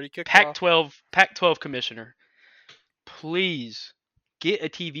had 1:30 kickoffs. Pac-12 commissioner, please get a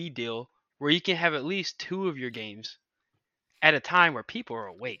TV deal where you can have at least 2 of your games at a time where people are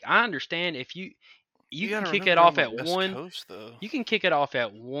awake. I understand if you can kick it off at 1. Coast, you can kick it off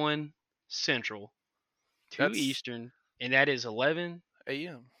at 1 Central, 2 Eastern, and that is 11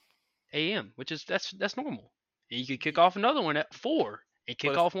 a.m., which is that's normal. And you could kick off another one at 4 and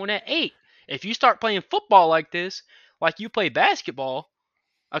kick off one at 8. If you start playing football like this, like you play basketball,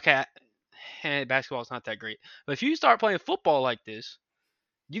 okay, basketball's not that great. But if you start playing football like this,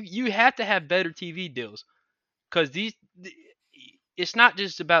 you have to have better TV deals, because it's not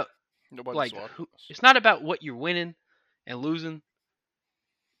just about Nobody's like watching us. it's not about what you're winning and losing.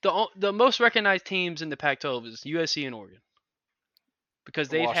 The most recognized teams in the Pac-12 is USC and Oregon because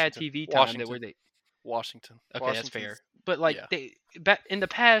they've had Washington. TV time that Washington. where they Washington. okay, that's Washington's, fair. But like yeah. they back in the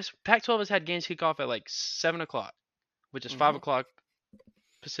past, Pac-12 has had games kick off at like 7 o'clock, which is 5 o'clock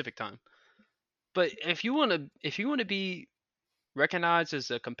Pacific time. But if you want to be recognized as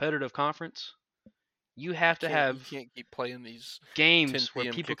a competitive conference, you have to You have can't keep playing these 10 games where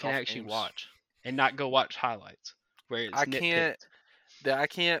p.m. people can kickoff actually games. watch and not go watch highlights where it's nitpicked. I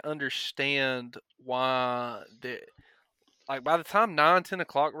can't understand why like by the time 9-10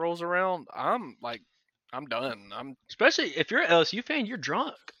 o'clock rolls around, I'm done. I'm Especially if you're an LSU fan, you're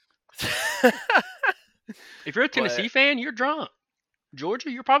drunk. If you're a Tennessee But fan, you're drunk. Georgia,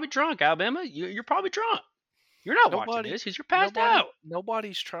 you're probably drunk. Alabama, you're probably drunk. You're not watching this because you're passed out.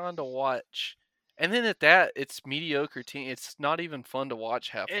 nobody's trying to watch. And then at that, it's mediocre team. It's not even fun to watch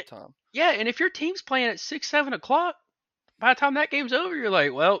half the time. Yeah, and if your team's playing at 6, 7 o'clock, by the time that game's over, you're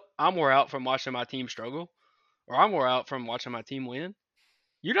like, well, I'm more out from watching my team struggle, or I'm more out from watching my team win.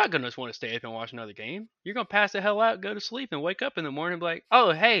 You're not gonna just want to stay up and watch another game. You're gonna pass the hell out, go to sleep, and wake up in the morning and be like,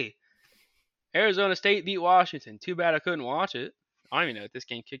 oh hey, Arizona State beat Washington. Too bad I couldn't watch it. I don't even know if this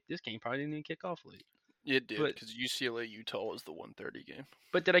game probably didn't even kick off late. It did because UCLA Utah was the 1:30 game.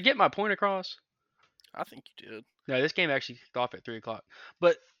 But did I get my point across? I think you did. No, this game actually kicked off at 3 o'clock.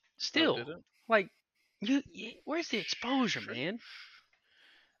 But still, like, you where's the exposure, man?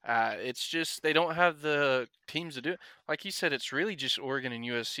 It's just they don't have the teams to do it. Like you said, it's really just Oregon and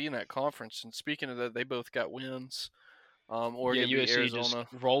USC in that conference. And speaking of that, they both got wins. Oregon beat USC Arizona.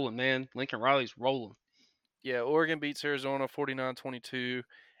 Just rolling, man. Lincoln Riley's rolling. Yeah, Oregon beats Arizona 49-22,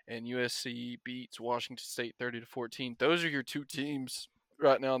 and USC beats Washington State 30-14. Those are your two teams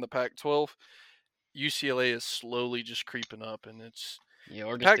right now in the Pac-12. UCLA is slowly just creeping up, and it's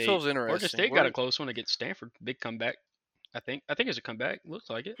Pac-12's interesting. Oregon State got a close one against Stanford. Big comeback. I think it's a comeback. Looks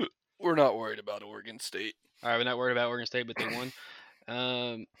like it. We're not worried about Oregon State. All right, we're not worried about Oregon State, but they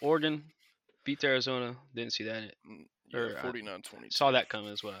won. Oregon beats Arizona. Didn't see that. Yeah, 49-22. Saw that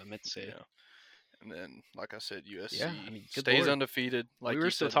coming is what I meant to say. Yeah. And then, like I said, USC stays undefeated. Like we were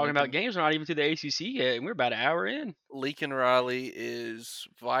still talking about games. We're not even to the ACC yet, and we're about an hour in. Lincoln Riley is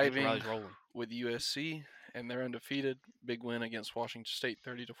vibing with USC, and they're undefeated. Big win against Washington State,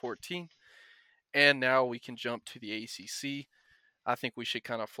 30-14. And now we can jump to the ACC. I think we should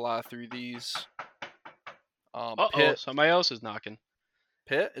kind of fly through these. Pitt, somebody else is knocking.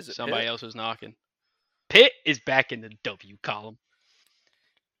 Pitt? Is it somebody else is knocking? Pitt is back in the W column.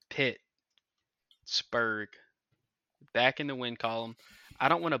 Pitt. Spurg. Back in the win column. I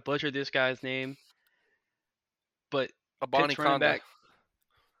don't want to butcher this guy's name, but Pitt's running back.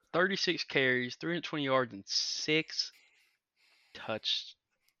 36 carries, 320 yards, and 6 touchdowns.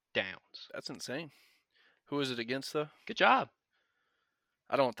 That's insane. Who is it against, though? Good job.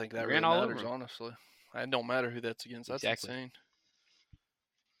 I don't think that really matters, honestly. It don't matter who that's against. That's insane.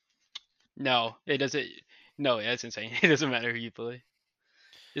 No, it doesn't. No, that's insane. It doesn't matter who you play.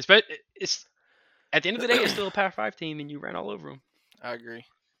 It's at the end of the day, it's still a Power 5 team, and you ran all over them. I agree.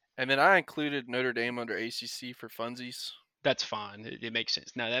 And then I included Notre Dame under ACC for funsies. That's fine. It makes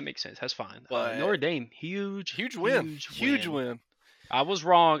sense. No, that makes sense. That's fine. But Notre Dame, huge win. Huge win. I was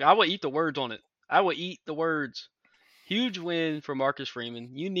wrong. I will eat the words on it. I will eat the words. Huge win for Marcus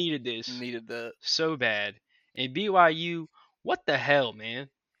Freeman. You needed this. Needed that so bad. And BYU, what the hell, man?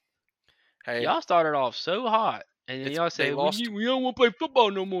 Hey, y'all started off so hot, and then y'all say we don't want to play football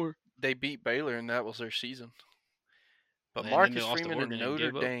no more. They beat Baylor, and that was their season. But Marcus Freeman and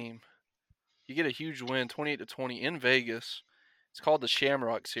Notre Dame, you get a huge win, 28-20 in Vegas. It's called the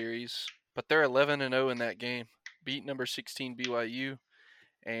Shamrock Series, but they're 11-0 in that game. Beat number 16 BYU,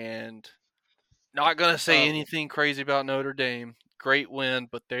 and not gonna say anything crazy about Notre Dame. Great win,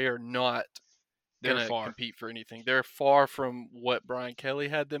 but they are not gonna compete for anything. They're far from what Brian Kelly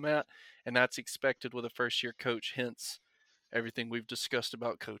had them at, and that's expected with a first-year coach. Hence, everything we've discussed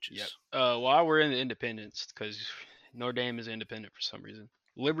about coaches. Yep. While we're in the independents, because Notre Dame is independent for some reason.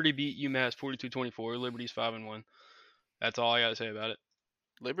 Liberty beat UMass 42-24. Liberty's 5-1. That's all I gotta say about it.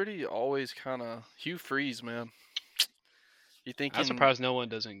 Liberty always kind of Hugh Freeze, man. You thinking? I'm surprised no one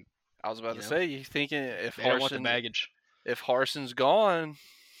doesn't. I was about to say, you thinking if they don't want the baggage. If Harson's gone,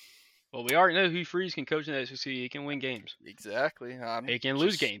 well, we already know Hugh Freeze can coach in the SEC. He can win games. Exactly. He can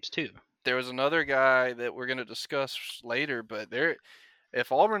lose games too. There was another guy that we're going to discuss later, but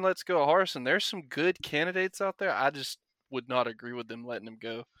if Auburn lets go of Harsin, there's some good candidates out there. I just would not agree with them letting him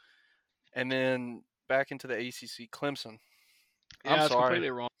go. And then back into the ACC, Clemson. Yeah, I'm sorry. Completely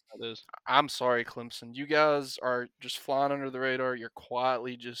wrong. how it is. I'm sorry, Clemson. You guys are just flying under the radar. You're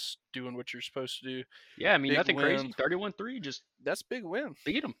quietly just doing what you're supposed to do. Yeah, I mean Big nothing win. crazy. 31-3, just That's a big win.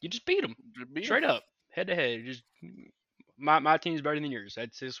 beat them. You just beat them Just beat 'em. straight up, head to head. Just my team's better than yours.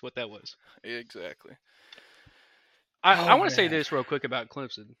 That's just what that was. Exactly. I Oh, want to say man. this real quick about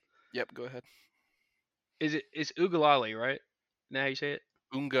Clemson. Yep, go ahead. It's Ugalale, right? Now you say it?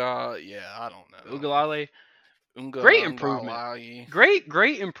 Unga, yeah, I don't know. Ugalale. Unga, Great improvement. Ungalai.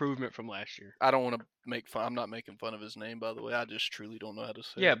 Great improvement from last year. I don't want to make fun. I'm not making fun of his name, by the way. I just truly don't know how to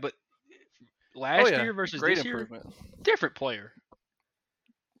say Yeah, it. but Oh, last yeah. year versus Great this year, improvement. different player.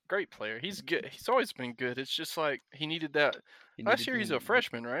 Great player. He's good. He's always been good. It's just like he needed that. He Last needed year he's to- a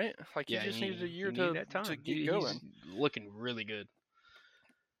freshman, right? Like Yeah, he just needed a he year needed to that time. get He's going. looking really good.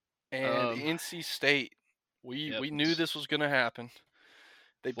 And NC State, we knew this was going to happen.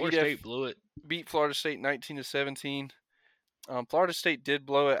 They Florida State blew it. beat Florida State 19-17. Florida State did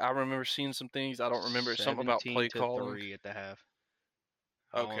blow it. I remember seeing some things. I don't remember something about play 17 to calling. 3 at the half.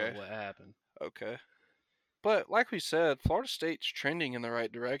 I don't Okay. know what happened. Okay. But like we said, Florida State's trending in the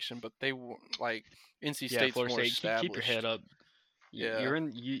right direction, but they like NC State's Florida more State, established. keep your head up. Yeah. You're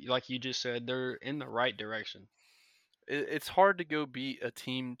in. Like you just said, they're in the right direction. It's hard to go beat a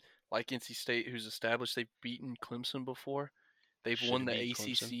team like NC State who's established. They've beaten Clemson before. They've won the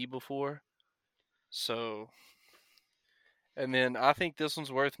ACC before. So, and then I think this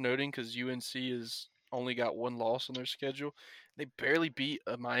one's worth noting because UNC has only got one loss on their schedule. They barely beat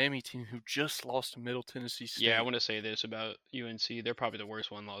a Miami team who just lost to Middle Tennessee State. Yeah, I want to say this about UNC. They're probably the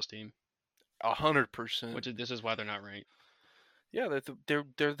worst one-loss team. 100%. This is why they're not ranked. Yeah,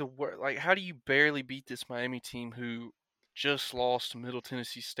 they're the worst. Like, how do you barely beat this Miami team who just lost to Middle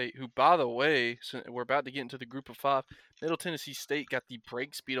Tennessee State? Who, by the way, so we're about to get into the group of 5. Middle Tennessee State got the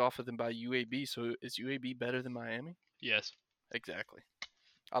break speed off of them by UAB. So is UAB better than Miami? Yes. Exactly.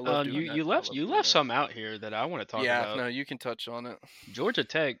 I love doing that. You left some out here that I want to talk about. Yeah, no, you can touch on it. Georgia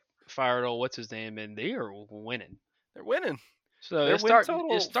Tech fired on what's his name, and they are winning. They're winning. So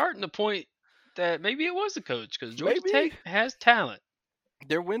it's starting to point that maybe it was the coach because Georgia Tech has talent.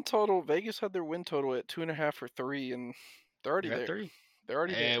 Their win total, Vegas had their win total at 2.5 or 3, and they're already there. 3. They're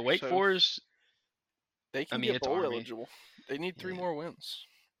already there. And Wake Forest, they can get bowl eligible. They need 3 more wins.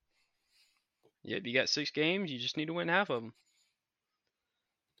 Yep, you got 6 games. You just need to win half of them.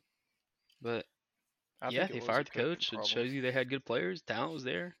 But they fired the coach. It shows you they had good players. Talent was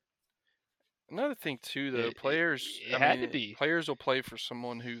there. Another thing too, though, players. Players will play for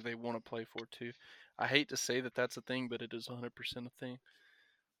someone who they want to play for too. I hate to say that that's a thing, but it is 100% a thing.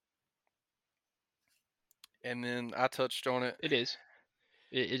 And then I touched on it. It is.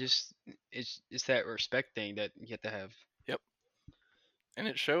 It's that respect thing that you have to have. Yep. And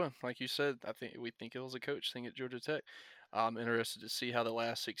it's showing, like you said. We think it was a coach thing at Georgia Tech. I'm interested to see how the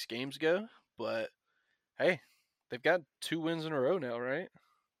last 6 games go, but hey, they've got 2 wins in a row now, right?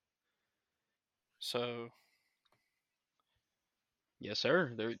 So, yes,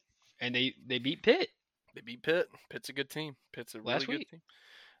 sir. They beat Pitt. They beat Pitt. Pitt's a good team. Pitt's a really good team.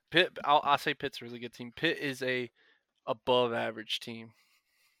 Pitt, I'll say Pitt's a really good team. Pitt is a above average team.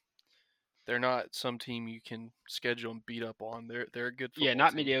 They're not some team you can schedule and beat up on. They're a good football not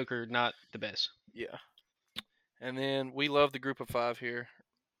team. mediocre, not the best. Yeah. And then we love the group of 5 here.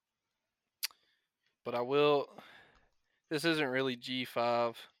 But this isn't really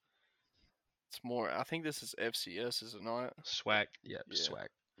G5. It's more, I think this is FCS, is it not? SWAC. Yeah. SWAC.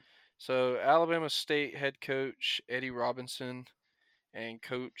 So Alabama State head coach Eddie Robinson and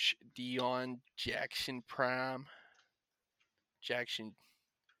coach Deion Jackson Prime. Jackson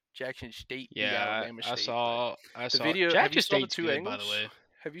State. Yeah, Alabama State. I saw the video. Jackson State's good, angles? by the way.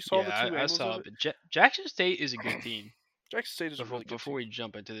 Have you saw the 2 angles? I saw it. But Jackson State is a good team. Jackson State is a really good before team. we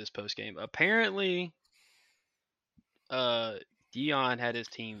jump into this post game, apparently, Deion had his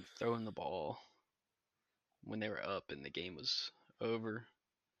team throwing the ball when they were up and the game was over.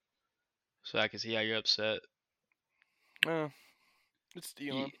 So I can see how you're upset. It's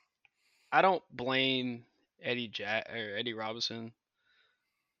Deion. I don't blame Eddie Robinson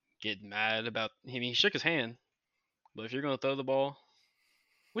getting mad about him. I mean, he shook his hand, but if you're gonna throw the ball,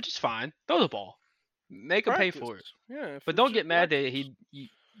 which is fine, throw the ball, make him pay for it. Yeah, but don't get mad that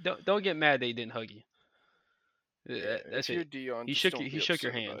don't get mad that he didn't hug you. That's if you're it. Deion, He shook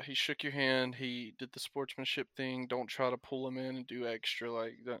your hand. He shook your hand. He did the sportsmanship thing. Don't try to pull him in and do extra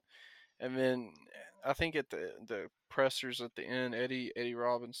like that. And then I think at the pressers at the end, Eddie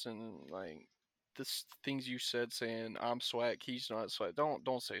Robinson, like this things you said saying I'm swag, he's not swag.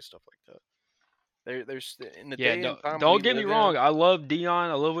 Don't say stuff like that. There's in the day and time. Don't get me wrong. I love Deion.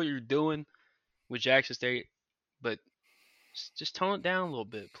 I love what you're doing with Jackson State, but Just tone it down a little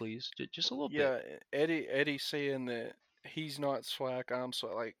bit, please. Just a little bit. Yeah, Eddie saying that he's not swag. I'm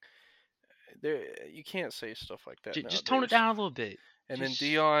so like there. You can't say stuff like that Just tone it nowadays. down a little bit. And then Just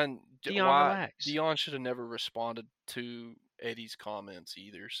Dion, why relax. Dion should have never responded to Eddie's comments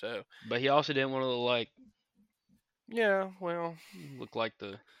either. So But he also didn't want to yeah, well, look like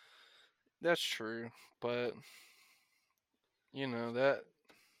the. that's true. But that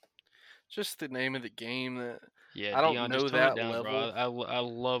just the name of the game. That Yeah, I don't Dion, just know tone it that down, level. bro. I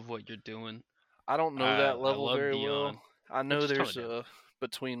love what you're doing. I don't know that I level love very well. Dion, I but know just tone there's it down. a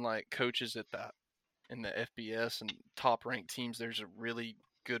between like coaches at that in the FBS and top ranked teams. There's a really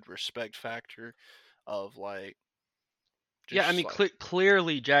good respect factor of like Yeah, I just mean, like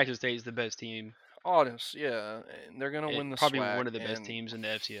clearly Jackson State is the best team. honest, yeah, and they're gonna win the Probably one SWAC, of the best and teams in the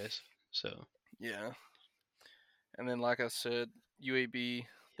FCS. So yeah, and then like I said, UAB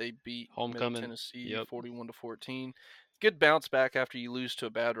they beat Middle homecoming. Tennessee Yep. 41-14. Good bounce back after you lose to a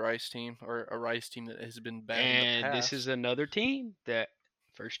bad Rice team or a Rice team that has been bad in the And this is past. another team that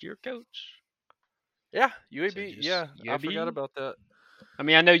first year coach. Yeah, So UAB. just Yeah, I forgot UAB. about that. I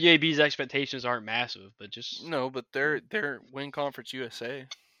mean, I know UAB's expectations aren't massive, but just No, but they're win Conference USA,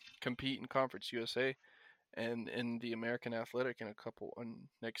 compete in Conference USA, and in the American Athletic in a couple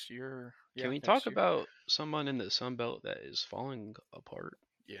next year. can Yeah, we talk next year. about someone in the Sun Belt that is falling apart?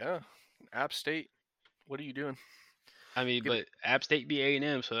 Yeah, App State. What are you doing? I mean, Get it. but App State beat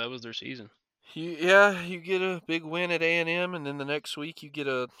A&M, so that was their season. You get a big win at A&M, and then the next week you get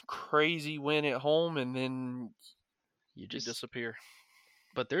a crazy win at home, and then You you just, disappear.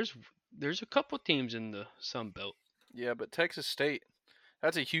 but there's a couple teams in the Sun Belt. Yeah, but Texas State,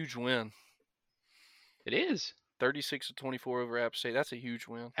 that's a huge win. It is 36-24 over App State. That's a huge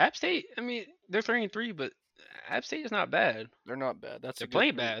win. App State. I mean, they're 3-3, but App State is not bad. They're not bad. That's They're a good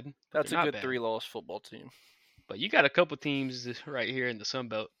playing three. bad, but they're That's a not good bad. 3-loss football team. But you got a couple teams right here in the Sun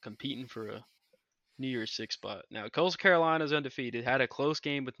Belt competing for a New Year's Six spot. Now, Coastal Carolina's undefeated, had a close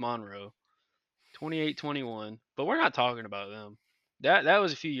game with Monroe, 28-21. But we're not talking about them. That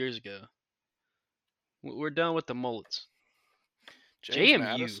was a few years ago. We're done with the Mullets. James JMU.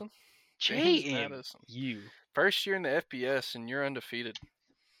 Madison. James Madison. JMU. First year in the FBS, and you're undefeated.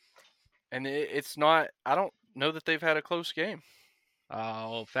 And it's not. I don't know that they've had a close game.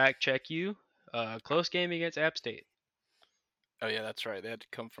 I'll fact check you. Close game against App State. Oh yeah, that's right. They had to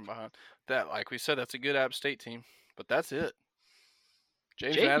come from behind. That, like we said, that's a good App State team. But that's it.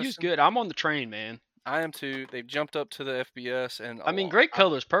 James JMU's Madison. good. I'm on the train, man. I am too. They've jumped up to the FBS, and I mean, great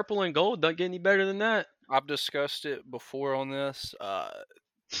colors. Purple and gold. Don't get any better than that. I've discussed it before on this.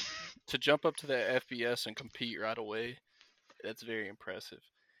 To jump up to the FBS and compete right away, that's very impressive.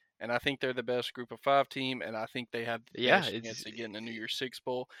 And I think they're the best Group of 5 team, and I think they have the best chance of getting the New Year's Six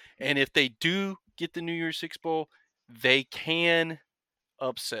Bowl. And if they do get the New Year's Six Bowl, they can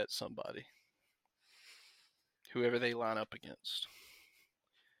upset somebody, whoever they line up against.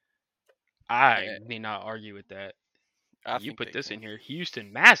 I need not argue with that. You put this can. in here.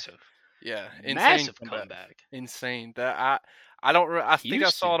 Houston, massive. Yeah, massive comeback. Insane. That I don't. I think Houston, I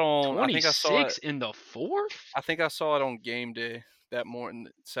saw it on. 26 I think I saw it in the fourth. I think I saw it on game day that morning,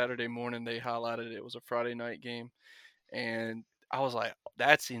 Saturday morning. They highlighted it. It was a Friday night game, and I was like,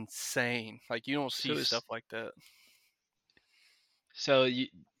 "That's insane!" Like you don't see stuff like that. So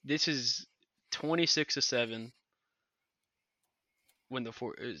this is 26-7 when the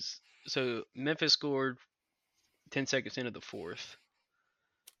fourth is. So Memphis scored 10 seconds into the fourth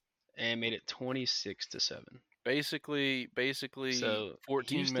and made it 26-7. Basically, so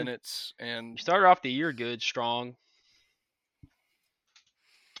 14 Houston, minutes, and you started off the year good, strong.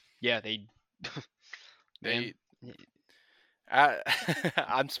 Yeah,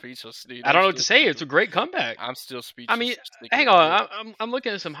 I'm speechless, dude. I don't know what to say. It's a great comeback. I'm still speechless. I mean, hang on. I'm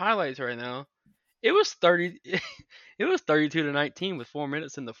looking at some highlights right now. It was 30. It was 32-19 with 4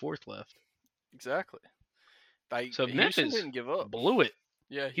 minutes in the fourth left. Exactly. Like, so Houston Memphis didn't give up. Blew it.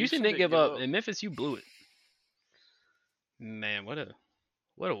 Yeah, Houston didn't give up. And Memphis, you blew it. Man, what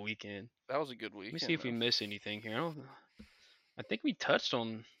a weekend. That was a good weekend. Let me see if we miss anything here. I think we touched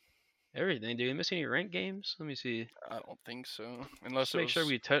on everything. Did we miss any ranked games? Let me see. I don't think so. Unless make sure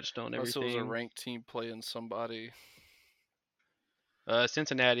we touched on everything. Unless it was a ranked team playing somebody.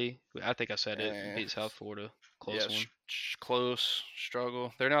 Cincinnati. I think I said it. Beat South Florida. Close one. Close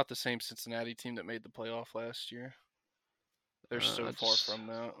struggle. They're not the same Cincinnati team that made the playoff last year. They're so far from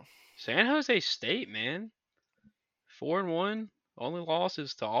that. San Jose State, man. 4-1. Only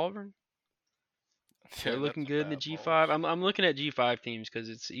losses to Auburn. They're looking good in the G5. I'm looking at G5 teams because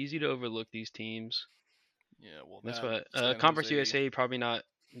it's easy to overlook these teams. Yeah, well, that's what Conference USA probably not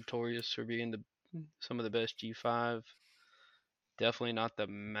notorious for being some of the best G5. Definitely not the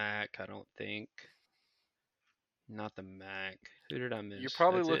MAC. I don't think. Not the MAC. Who did I You're miss?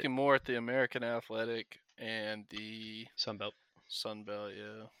 probably That's it. looking more at the American Athletic and the Sunbelt. Sun Belt.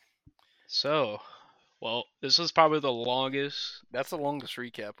 Yeah, So, well, this was probably the longest that's the longest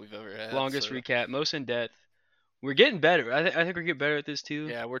recap we've ever had. longest So recap, most in depth. We're getting better. I think we're getting better at this too.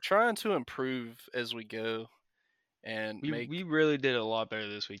 yeah, we're trying to improve as we go and We make really did a lot better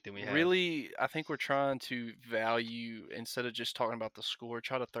this week than we have. really. I think we're trying to value instead of just talking about the score.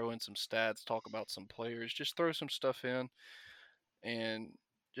 Try to throw in some stats, talk about some players, just throw some stuff in, and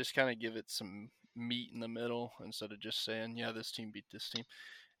just kind of give it some meat in the middle instead of just saying, yeah, this team beat this team.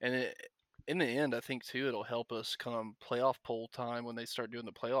 And in the end, I think too, it'll help us come playoff poll time when they start doing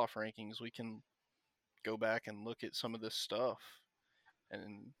the playoff rankings. We can go back and look at some of this stuff,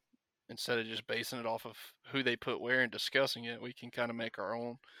 and instead of just basing it off of who they put where and discussing it, we can kind of make our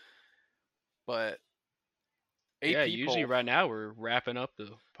own. But Yeah, AP usually poll right now we're wrapping up the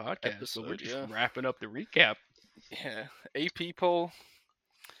podcast, but we're episode, just yeah, wrapping up the recap. yeah, AP poll.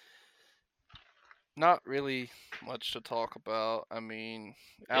 Not really much to talk about. I mean,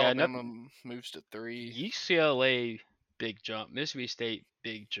 Yeah, Alabama moves to 3. UCLA big jump, Mississippi State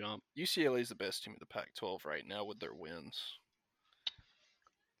big jump. UCLA is the best team in the Pac-12 right now with their wins.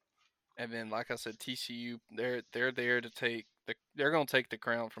 And then, like I said, TCU, they're there to take they're going to take the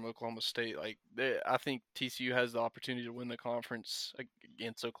crown from Oklahoma State. Like I think TCU has the opportunity to win the conference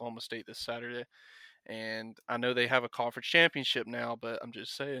against Oklahoma State this Saturday. And I know they have a conference championship now, but I'm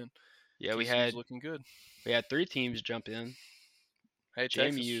just saying, Yeah, TCU's looking good. we had 3 teams jump in. Hey,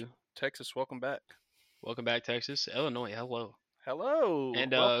 JMU, Texas, welcome back. welcome back, Texas. Illinois, hello. Hello,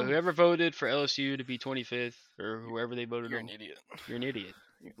 And welcome. whoever voted for LSU to be 25th, or whoever they voted You're on, an idiot. you're an idiot.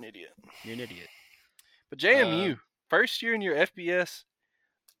 You're an idiot. You're an idiot. But JMU, first year in your FBS,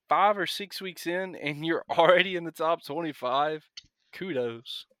 5 or 6 weeks in, and you're already in the top 25.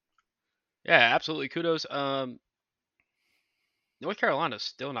 Kudos. Yeah, absolutely. Kudos. North Carolina's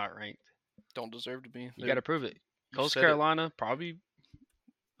still not ranked. Don't deserve to be. You got to prove it. You Coastal said Carolina probably, You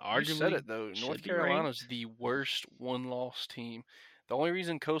said arguably, it though. North should be Carolina's ranked. the worst one-loss team. The only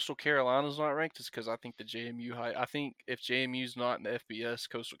reason Coastal Carolina's not ranked is because I think the JMU high. I think if JMU's not in the FBS,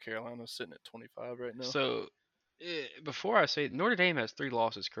 Coastal Carolina's sitting at 25 right now. So, before I say Notre Dame has 3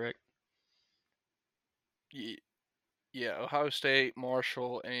 losses, correct? Yeah, Ohio State,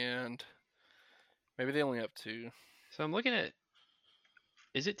 Marshall, and maybe they only have 2. So I'm looking at.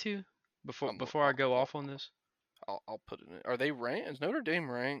 Is it 2? I'm- Before I go off on this, I'll put it in. Are they ranked? Is Notre Dame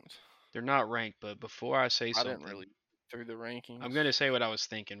ranked? they're not ranked. But before I say I something, didn't really through the rankings. I'm gonna say what I was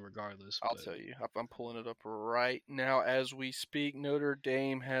thinking, regardless. I'll but- tell you. I'm pulling it up right now as we speak. Notre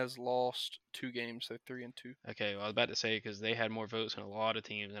Dame has lost 2 games. They're 3-2. Okay, well, I was about to say because they had more votes than a lot of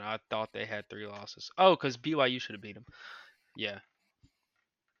teams, and I thought they had 3 losses. Oh, because BYU should have beat them. Yeah.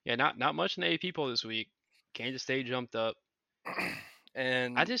 Yeah, not much in the AP poll this week. Kansas State jumped up.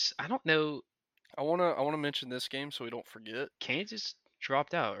 And I don't know. I wanna mention this game so we don't forget. Kansas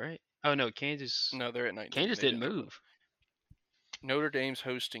dropped out, right? Oh no, Kansas. No, they're at 19. Kansas They didn't move. Notre Dame's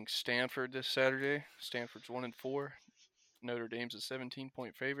hosting Stanford this Saturday. Stanford's 1-4. Notre Dame's a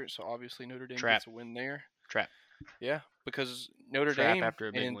 17-point favorite, so obviously Notre Dame Trap. gets a win there. Trap. Yeah, because Notre Trap Dame after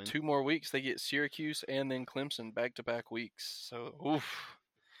a big in win. 2 more weeks they get Syracuse and then Clemson back-to-back weeks. So, oof.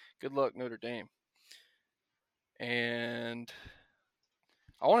 Good luck, Notre Dame. And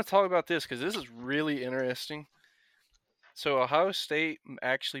I want to talk about this because this is really interesting. So Ohio State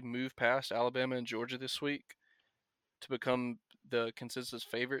actually moved past Alabama and Georgia this week to become the consensus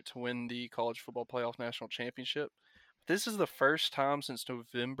favorite to win the College Football Playoff National Championship. This is the first time since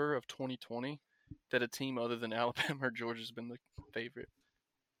November of 2020 that a team other than Alabama or Georgia has been the favorite.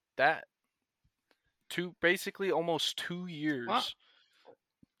 That basically almost 2 years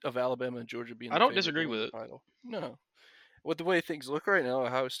of Alabama and Georgia being. I don't disagree with it. Title. No, with the way things look right now,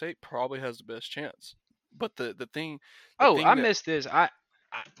 Ohio State probably has the best chance. But the thing. I missed this.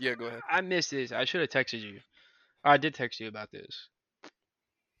 Yeah, go ahead. I missed this. I should have texted you. I did text you about this.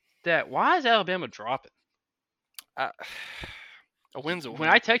 Why is Alabama dropping? A win's a win. When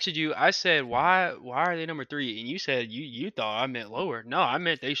I texted you, I said, "Why are they number 3?" And you said you thought I meant lower. No, I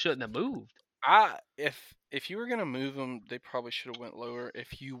meant they shouldn't have moved. If you were gonna move them, they probably should have went lower.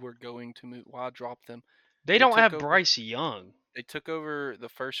 If you were going to move, why drop them? They don't have Bryce Young. They took over the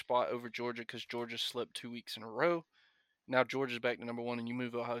first spot over Georgia because Georgia slipped 2 weeks in a row. Now Georgia's back to number 1, and you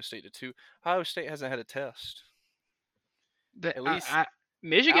move Ohio State to 2. Ohio State hasn't had a test. At least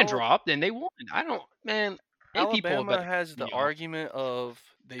Michigan dropped and they won. I don't, man. Alabama has the argument of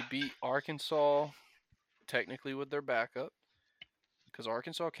they beat Arkansas technically with their backup. because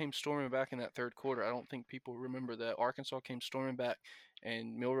Arkansas came storming back in that third quarter. I don't think people remember that. Arkansas came storming back,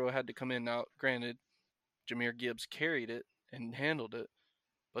 and Milroe had to come in. Now, granted, Jahmyr Gibbs carried it and handled it,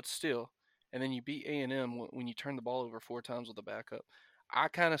 but still. And then you beat A&M when you turn the ball over 4 times with a backup. I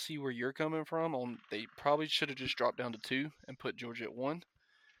kind of see where you're coming from. On they probably should have just dropped down to 2 and put Georgia at 1,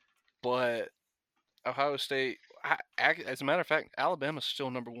 but Ohio State. As a matter of fact, Alabama's still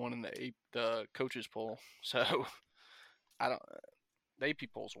number 1 in the coaches poll. So I don't. The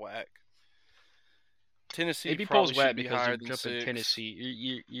AP poll's whack. Tennessee AP probably polls should wet be because they're higher than jumping 6.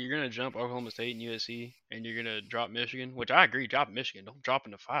 Tennessee. You're gonna jump Oklahoma State and USC, and you're gonna drop Michigan, which I agree. Drop Michigan. Don't drop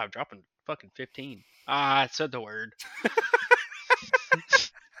them to 5. Drop them to fucking 15. I said the word.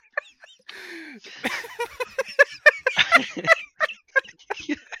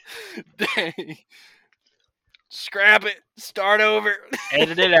 Dang. Scrap it. Start over.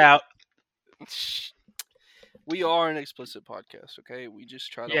 Edit it out. We are an explicit podcast, okay? We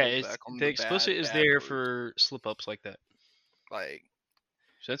just try to Yeah, hold it's back on the the explicit is bad there words. for slip ups like that. Like,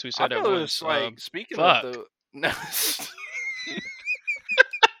 Since we I said that noticed, once, like, speaking fuck. of the no,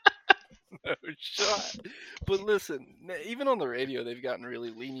 no shot. But listen, even on the radio, they've gotten really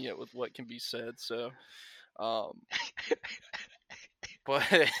lenient with what can be said. So, but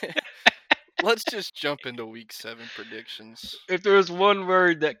let's just jump into Week 7 predictions. If there was one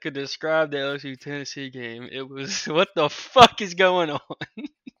word that could describe the LSU Tennessee game, it was what the fuck is going on?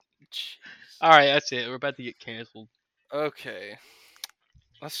 Jeez. All right, that's it. We're about to get canceled. Okay,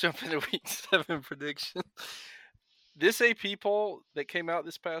 let's jump into Week 7 prediction. This AP poll that came out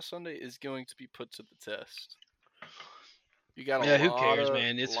this past Sunday is going to be put to the test. You got Yeah, who cares,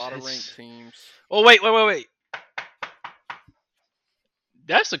 man? a lot of ranked teams. Oh wait.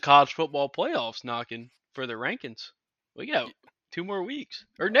 That's the college football playoffs knocking for the rankings. We got 2 more weeks,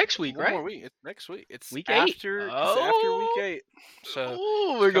 or next week, One right? more week. It's next week. It's Week after. 8. It's after Week 8.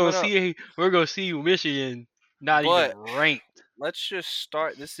 So we're gonna coming up. see Michigan not But even ranked. let's just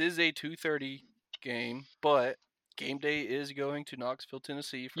start. This is a 2:30 game, but game day is going to Knoxville,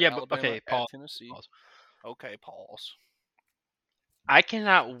 Tennessee for Yeah, but Alabama okay, at pause. Tennessee. Okay, pause. I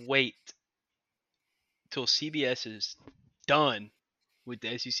cannot wait till CBS is done with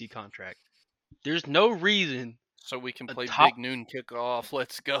the SEC contract. There's no reason So we can a play top- big noon kickoff.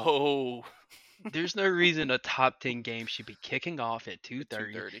 Let's go. there's no reason a top 10 game should be kicking off at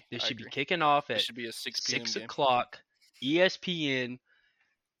 2:30. 2:30. They I should be agree. kicking off It at should be a 6 p.m. 6 game. o'clock. ESPN.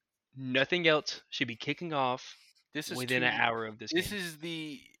 Nothing else should be kicking off This is within an hour of this game. This is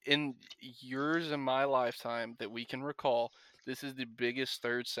in yours and my lifetime that we can recall. This is the biggest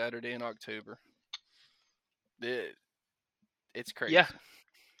third Saturday in October. It's crazy. Yeah.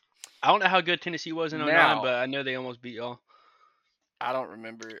 I don't know how good Tennessee was in 09, Now- but I know they almost beat y'all. I don't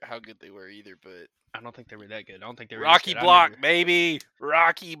remember how good they were either, but I don't think they were that good. I don't think they were Rocky this good. Block, baby,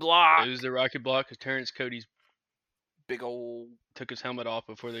 Rocky Block. It was the Rocky Block because Terrence Cody's Big old. took his helmet off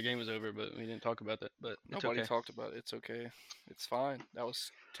before the game was over, but we didn't talk about that. But it's Nobody okay. talked about it. It's okay. It's fine. That was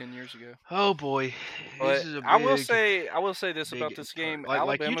 10 years ago. Oh boy, But this is a big, I will say this about big this game. Like you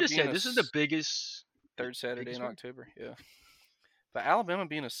Alabama just being said, a this is the biggest. third Saturday biggest in one. October. Yeah. But Alabama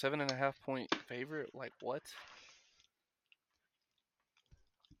being a 7.5 point favorite, like what?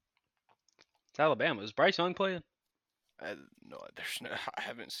 It's Alabama. Is Bryce Young playing? No, I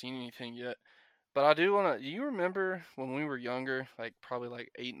haven't seen anything yet. But I do want to. Do you remember when we were younger, like probably like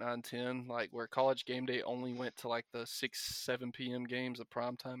 8, 9, 10, like where College Game Day only went to like the 6, 7 p.m. games, the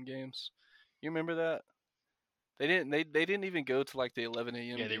primetime games? You remember that? They didn't. They didn't even go to like the 11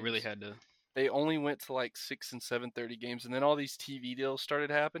 a.m. Yeah, they really games. had to. They only went to like 6 and 7:30 games, and then all these TV deals started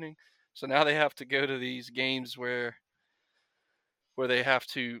happening. So now they have to go to these games where they have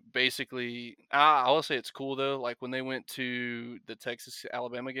to basically. I will say it's cool though. Like when they went to the Texas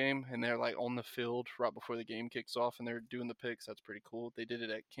Alabama game, and they're like on the field right before the game kicks off, and they're doing the picks. That's pretty cool. They did it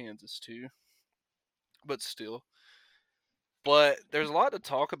at Kansas too, but still. But there's a lot to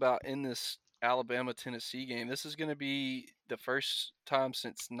talk about in this Alabama Tennessee game. This is going to be the first time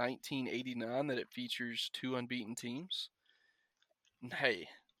since 1989 that it features 2 unbeaten teams. And hey,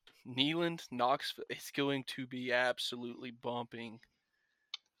 Neyland, Knoxville, it's going to be absolutely bumping.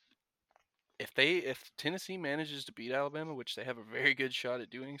 If Tennessee manages to beat Alabama, which they have a very good shot at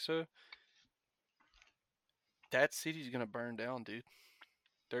doing so, that city's going to burn down, dude.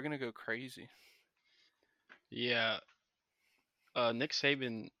 They're going to go crazy. Yeah. Nick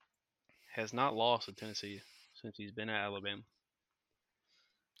Saban has not lost to Tennessee since he's been at Alabama.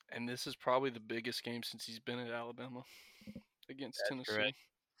 And this is probably the biggest game since he's been at Alabama against That's Tennessee. correct.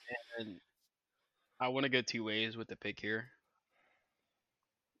 And I want to go 2 ways with the pick here.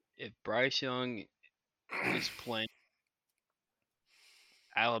 If Bryce Young is playing,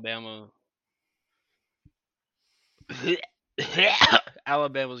 Alabama.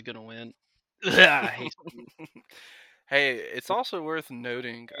 Alabama's gonna win. I hate Hey, it's also worth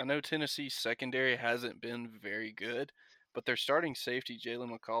noting. I know Tennessee's secondary hasn't been very good, but their starting safety Jalen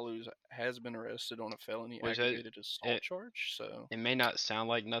McCollum has been arrested on a felony which I, aggravated assault it, charge. So it may not sound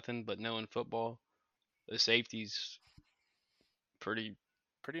like nothing, but knowing football, the safety's pretty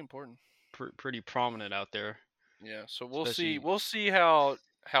pretty important. pretty prominent out there, Yeah. So we'll see. especially. We'll see how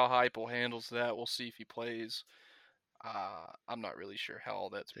Heupel handles that. We'll see if he plays. I'm not really sure how all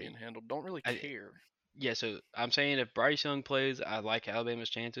that's being See, handled. Don't really I, care. yeah, so I'm saying if Bryce Young plays, I like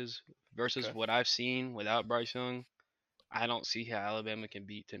Alabama's chances versus Okay. what I've seen without Bryce Young. I don't see how Alabama can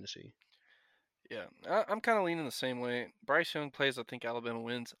beat Tennessee. Yeah, I'm kind of leaning the same way. Bryce Young plays. I think Alabama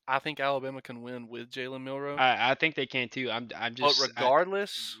wins. I think Alabama can win with Jalen Milrow. I think they can too. I'm But just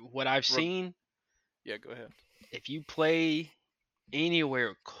regardless, what I've reg- seen. yeah, go ahead. If you play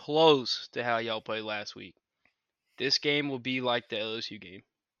anywhere close to how y'all played last week, this game will be like the LSU game.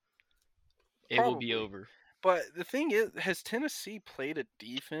 It will be Probably. over. But the thing is, has Tennessee played a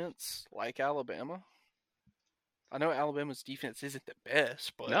defense like Alabama? I know Alabama's defense isn't the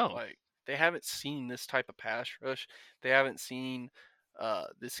best, but No, like they haven't seen this type of pass rush. They haven't seen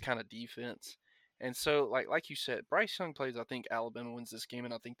this kind of defense. And so, like you said, Bryce Young plays. I think Alabama wins this game,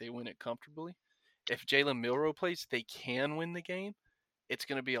 and I think they win it comfortably. If Jalen Milrow plays, they can win the game. It's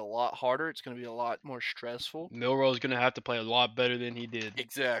going to be a lot harder. It's going to be a lot more stressful. Milroe's gonna have to play a lot better than he did,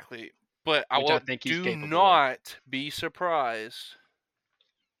 Exactly. But I which I will think he's do capable of. not be surprised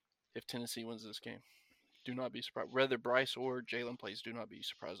if Tennessee wins this game. Do not be surprised. Whether Bryce or Jalen plays, do not be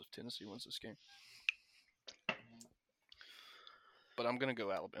surprised if Tennessee wins this game. But I'm gonna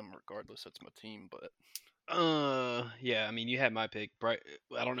go Alabama regardless. That's my team. But Yeah. I mean, you had my pick.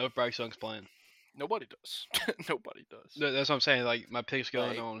 I don't know if Bryce Young's playing. nobody does. Nobody does. That's what I'm saying. Like my pick's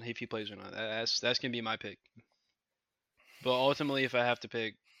going Like on if he plays or not. That's gonna be my pick. But ultimately, if I have to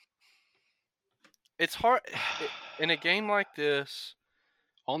pick, it's hard in a game like this.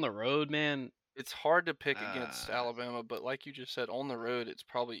 on the road, man. It's hard to pick against Uh, Alabama, but like you just said, on the road, it's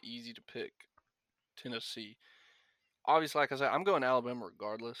probably easy to pick Tennessee. Obviously, like I said, I'm going Alabama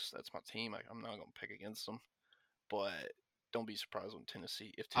regardless. That's my team. I'm not going to pick against them. But don't be surprised when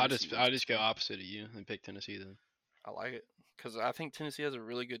Tennessee, if Tennessee wins I'll this just go game. opposite of you and pick Tennessee then. I like it because I think Tennessee has a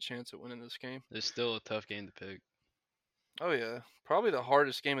really good chance at winning this game. It's still a tough game to pick. Oh yeah, probably the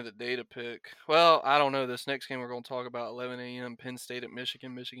hardest game of the day to pick. Well, I don't know. This next game we're going to talk about 11 a.m. Penn State at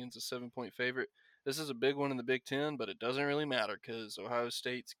Michigan. Michigan's a 7-point favorite. This is a big one in the Big Ten, but it doesn't really matter because Ohio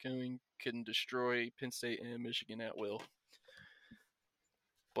State's can destroy Penn State and Michigan at will.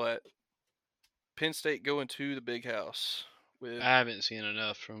 But Penn State going to the Big House with I haven't seen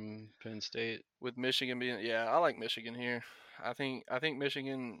enough from Penn State. Michigan being I like Michigan here. I think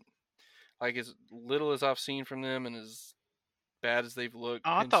Michigan, like as little as I've seen from them and as bad as they've looked,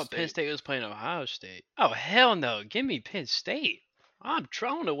 Oh, I Penn thought Penn State. State was playing Ohio State. Oh hell no! Give me Penn State. I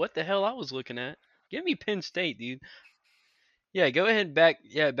don't know what the hell I was looking at. Give me Penn State, dude. Yeah, go ahead and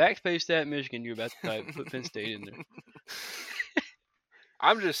backspace that Michigan you're about to type. Put Penn State in there.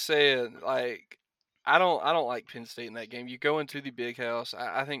 I'm just saying, like, I don't like Penn State in that game. You go into the Big House.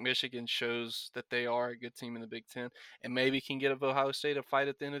 I think Michigan shows that they are a good team in the Big Ten, and maybe can get Ohio State a fight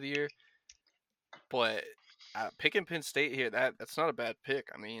at the end of the year. But picking Penn State here, that's not a bad pick.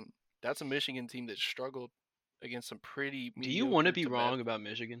 I mean, that's a Michigan team that struggled against some pretty Do you want to mediocre be to bad. wrong about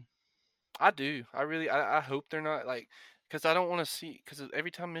Michigan? I do. I really. I hope they're not like because I don't want to see because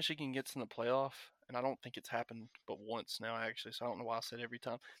every time Michigan gets in the playoff, and I don't think it's happened but once now actually. So I don't know why I said every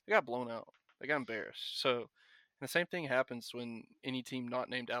time they got blown out. They got embarrassed. So and the same thing happens when any team not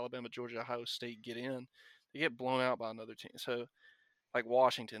named Alabama, Georgia, Ohio State get in. They get blown out by another team. So like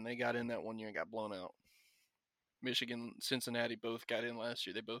Washington, they got in that one year and got blown out. Michigan, Cincinnati both got in last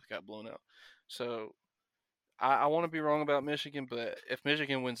year. They both got blown out. So I want to be wrong about Michigan, but if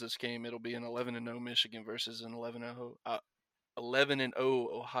Michigan wins this game, it'll be an 11-0 Michigan versus an 11-0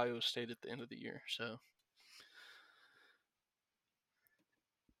 Ohio State at the end of the year. So,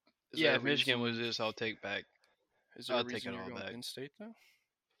 Yeah, if Michigan was this, I'll take back. Is there I'll a take reason it you're all going back. Penn State though?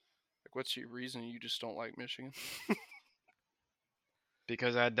 Like, what's your reason you just don't like Michigan?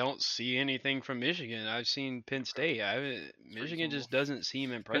 Because I don't see anything from Michigan. I've seen Penn State. I haven't. Michigan reasonable. just doesn't seem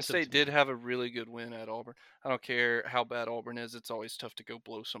Penn impressive. State did have a really good win at Auburn. I don't care how bad Auburn is; it's always tough to go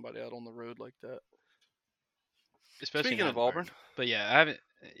blow somebody out on the road like that. Especially Speaking not of Auburn, but yeah, I haven't.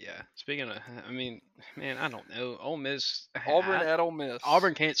 Yeah, speaking of, I mean, man, I don't know. Ole Miss. Auburn at Ole Miss.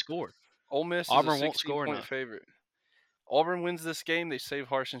 Auburn can't score. Ole Miss Auburn is a won't score 16-point enough. favorite. Auburn wins this game, they save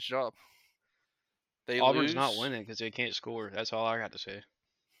Harsin's job. They Auburn's lose. not winning because they can't score. That's all I got to say.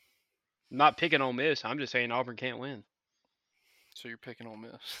 I'm not picking Ole Miss. I'm just saying Auburn can't win. So you're picking Ole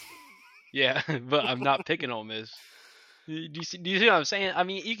Miss. Yeah, but I'm not picking Ole Miss. Do you see what I'm saying? I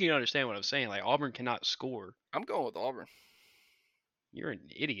mean, you can understand what I'm saying. Like Auburn cannot score. I'm going with Auburn. You're an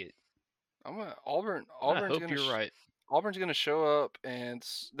idiot. Auburn. I hope you're right. Auburn's gonna show up and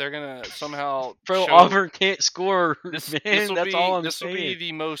they're gonna somehow Bro, show Auburn can't score, this. man. That's all I'm This will be saying.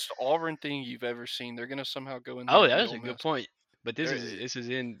 the most Auburn thing you've ever seen. They're gonna somehow go in there Oh, and that beat is Ole a good Miss. point. But They're, this is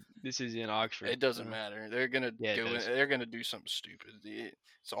in Oxford. it doesn't matter. They're gonna Yeah, it go in. does. They're gonna do something stupid.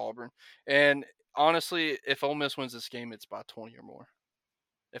 It's Auburn, and honestly, if Ole Miss wins this game, it's by 20 or more.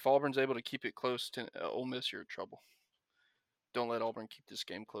 If Auburn's able to keep it close to Ole Miss, you're in trouble. Don't let Auburn keep this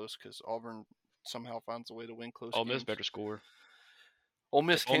game close because Auburn somehow finds a way to win close Ole Miss games. better score. Ole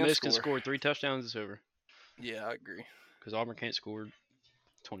Miss If Ole can Miss can score. score 3 touchdowns, it's over. Yeah, I agree. Because Auburn can't score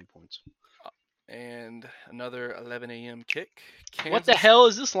 20 points. And another 11 a.m. kick. What the hell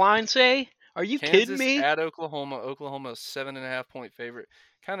does this line say? Are you kidding Kansas me? at Oklahoma. Oklahoma 7.5-point favorite.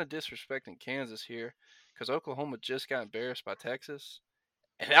 Kind of disrespecting Kansas here because Oklahoma just got embarrassed by Texas,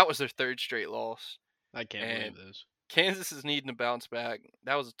 and that was their third straight loss. I can't And believe this. Kansas is needing to bounce back.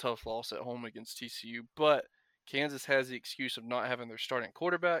 That was a tough loss at home against TCU, but Kansas has the excuse of not having their starting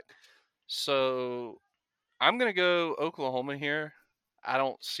quarterback. So I'm going to go Oklahoma here. I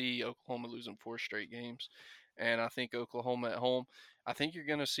don't see Oklahoma losing 4 straight games. And I think Oklahoma at home, I think you're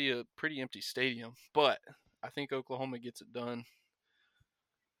going to see a pretty empty stadium, but I think Oklahoma gets it done.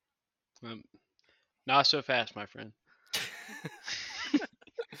 Not so fast, my friend.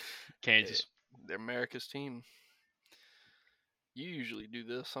 Kansas. They're America's team. You usually do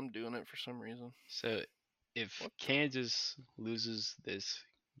this. I'm doing it for some reason. So, if Kansas loses this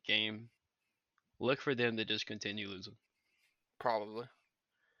game, look for them to just continue losing. Probably.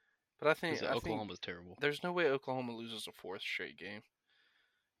 But I think Oklahoma's terrible. There's no way Oklahoma loses a 4th straight game.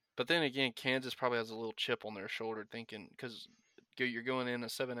 But then again, Kansas probably has a little chip on their shoulder, thinking because you're going in a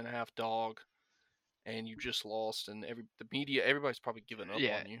 7.5 dog, and you just lost, and the media, everybody's probably giving up on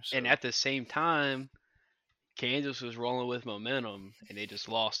you. So. And at the same time, Kansas was rolling with momentum, and they just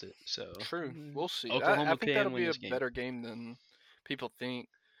lost it. So True, we'll see. Oklahoma I think that'll be a better game than people think.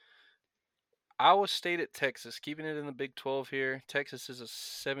 Iowa State at Texas, keeping it in the Big 12 here. Texas is a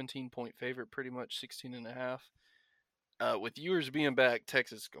 17-point favorite, pretty much 16.5. With yours being back,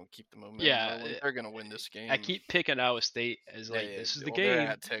 Texas is going to keep the momentum rolling. They're going to win this game. I keep picking Iowa State as this is the game.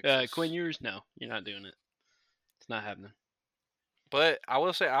 Quinn Ewers, no, you're not doing it. It's not happening. But I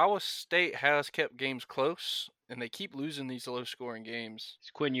will say Iowa State has kept games close, and they keep losing these low-scoring games.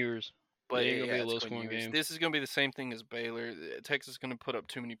 It's Quinn Ewers. But it ain't going to be a low-scoring game. This is going to be the same thing as Baylor. Texas is going to put up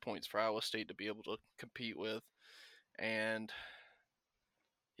too many points for Iowa State to be able to compete with. And,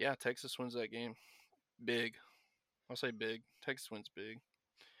 yeah, Texas wins that game. Big. I'll say big. Texas wins big.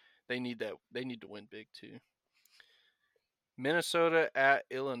 They need that. They need to win big, too. Minnesota at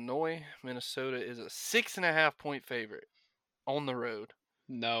Illinois. Minnesota is a 6.5-point favorite on the road.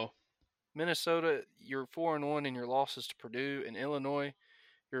 No. Minnesota, you're 4-1 in your losses to Purdue, and Illinois,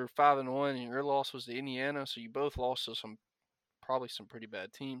 you're 5-1 and your loss was to Indiana. So you both lost to probably some pretty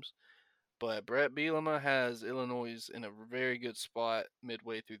bad teams. But Brett Bielema has Illinois in a very good spot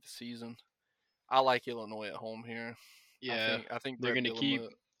midway through the season. I like Illinois at home here. Yeah, I think they're going to keep.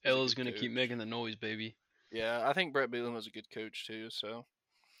 Illa's going to keep making the noise, baby. Yeah, I think Brett Bielema is a good coach too. So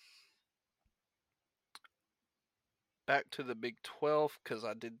back to the Big 12 because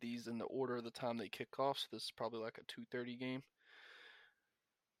I did these in the order of the time they kick off. So this is probably like a 2:30 game.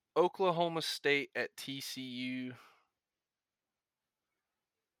 Oklahoma State at TCU.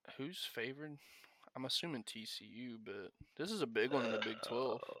 Who's favored? I'm assuming TCU, but this is a big one in the Big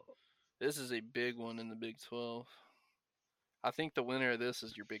 12. This is a big one in the Big 12. I think the winner of this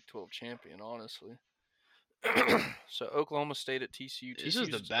is your Big 12 champion, honestly. So Oklahoma State at TCU. This is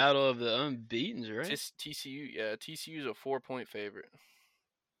the battle of the unbeatens, right? TCU, yeah. TCU is a 4-point favorite.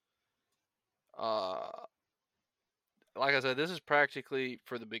 Like I said, this is practically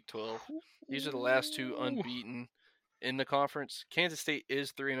for the Big 12. These are the last two unbeaten in the conference. Kansas State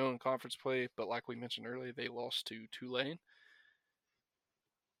is 3-0 in conference play, but like we mentioned earlier, they lost to Tulane.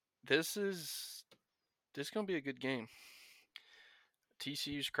 This is going to be a good game.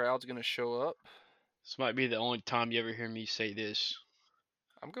 TCU's crowd's going to show up. This might be the only time you ever hear me say this.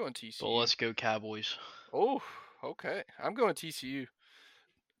 I'm going TCU. But let's go Cowboys. Oh, okay. I'm going TCU.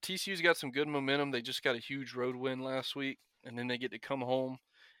 TCU's got some good momentum. They just got a huge road win last week, and then they get to come home,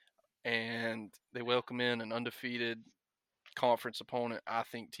 and they welcome in an undefeated conference opponent. I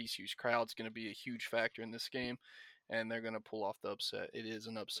think TCU's crowd's going to be a huge factor in this game, and they're going to pull off the upset. It is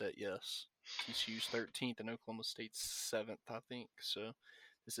an upset, yes. TCU's 13th and Oklahoma State's 7th, I think. So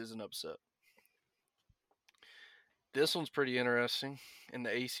This is an upset. This one's pretty interesting. In the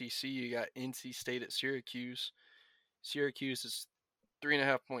ACC, you got NC State at Syracuse. Syracuse is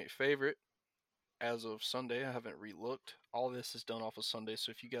 3.5-point favorite as of Sunday. I haven't re-looked. All this is done off of Sunday,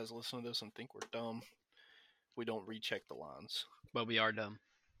 so if you guys listen to this and think we're dumb, we don't recheck the lines. But we are dumb.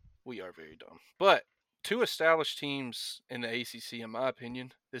 We are very dumb. But two established teams in the ACC, in my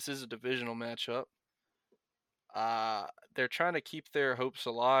opinion. This is a divisional matchup. They're trying to keep their hopes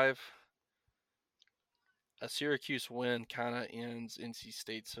alive. A Syracuse win kind of ends NC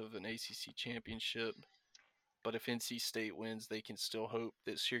State's of an ACC championship. But if NC State wins, they can still hope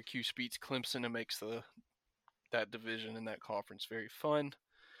that Syracuse beats Clemson and makes that division and that conference very fun.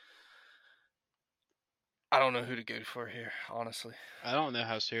 I don't know who to go for here, honestly. I don't know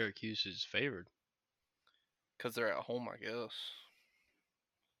how Syracuse is favored. Because they're at home, I guess.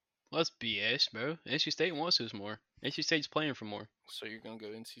 Well, that's BS, bro. NC State wants this more. NC State's playing for more. So you're going to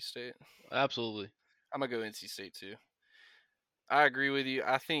go NC State? Absolutely. I'm going to go NC State too. I agree with you.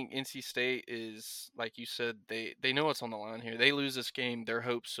 I think NC State is, like you said, they know what's on the line here. They lose this game, their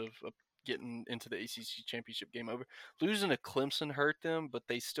hopes of getting into the ACC championship game over. Losing to Clemson hurt them, but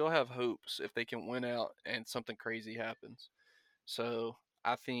they still have hopes if they can win out and something crazy happens. So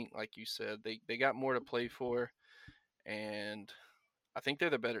I think, like you said, they got more to play for, and I think they're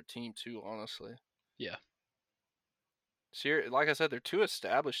the better team too, honestly. Yeah. Like I said, they're two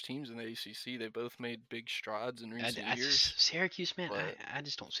established teams in the ACC. They both made big strides in recent years. Syracuse, man, but- I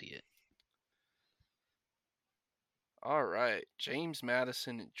just don't see it. All right, James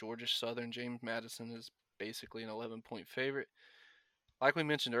Madison at Georgia Southern. James Madison is basically an 11-point favorite. Like we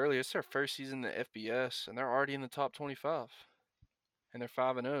mentioned earlier, it's their first season in the FBS, and they're already in the top 25, and they're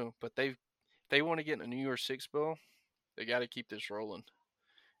 5-0. But they want to get in a New Year's Six bowl. They got to keep this rolling,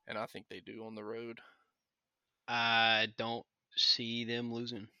 and I think they do on the road. I don't see them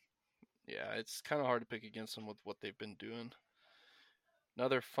losing. Yeah, it's kind of hard to pick against them with what they've been doing.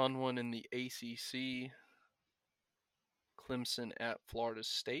 Another fun one in the ACC. Clemson at Florida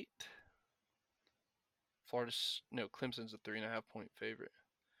State. Clemson's a 3.5-point favorite.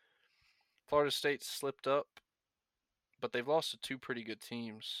 Florida State slipped up, but they've lost to two pretty good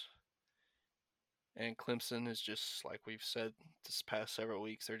teams. And Clemson is just, like we've said this past several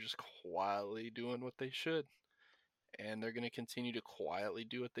weeks, they're just quietly doing what they should. And they're going to continue to quietly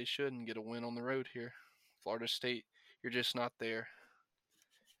do what they should and get a win on the road here. Florida State, you're just not there.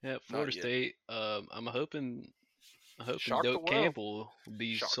 Yeah, Florida State. I'm hoping Doak Campbell will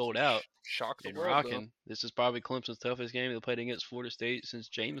be sold out and rocking. This is probably Clemson's toughest game they played against Florida State since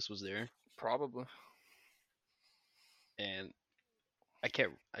Jameis was there. Probably. And I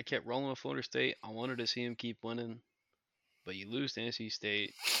kept rolling with Florida State. I wanted to see him keep winning, but you lose to NC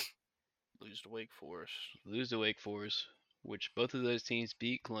State, lose to Wake Forest, which both of those teams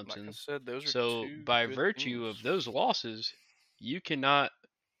beat Clemson. Like I said, those are so two by good virtue teams. of those losses, you cannot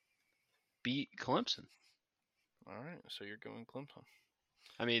beat Clemson. All right, so you're going Clemson.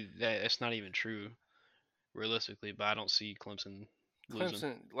 I mean, that's not even true, realistically, but I don't see Clemson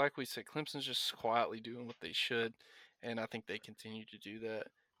losing. Like we said, Clemson's just quietly doing what they should, and I think they continue to do that.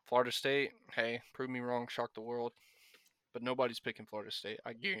 Florida State, hey, prove me wrong, shock the world. But nobody's picking Florida State.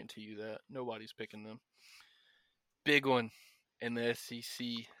 I guarantee you that. Nobody's picking them. Big one in the SEC,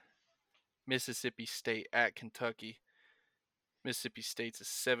 Mississippi State at Kentucky. Mississippi State's a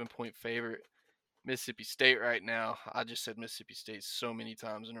 7-point favorite. Mississippi State right now, I just said Mississippi State so many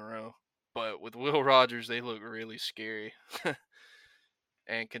times in a row. But with Will Rogers, they look really scary.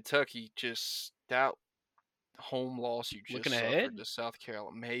 And Kentucky, just that home loss you just suffered to South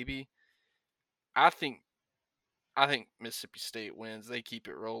Carolina, maybe. I think Mississippi State wins. They keep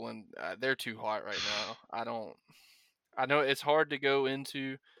it rolling. They're too hot right now. I know it's hard to go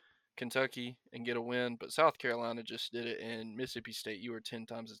into Kentucky and get a win, but South Carolina just did it, and Mississippi State, you are 10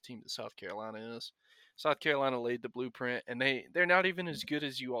 times the team that South Carolina is. South Carolina laid the blueprint, and they're not even as good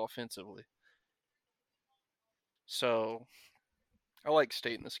as you offensively. So, I like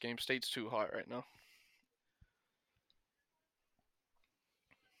State in this game. State's too hot right now.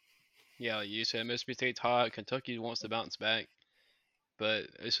 Yeah, you said Mississippi State's hot. Kentucky wants to bounce back. But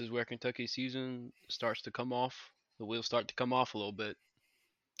this is where Kentucky's season starts to come off. The wheels start to come off a little bit.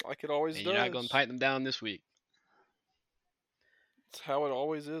 Like it always does. You're not going to tighten them down this week. It's how it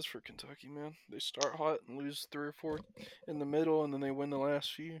always is for Kentucky, man. They start hot and lose 3 or 4 in the middle, and then they win the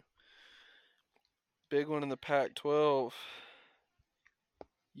last few. Big one in the Pac-12.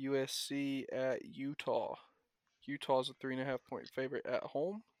 USC at Utah. Utah's a 3.5-point favorite at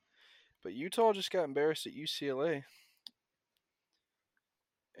home. But Utah just got embarrassed at UCLA.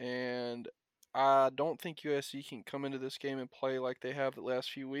 And I don't think USC can come into this game and play like they have the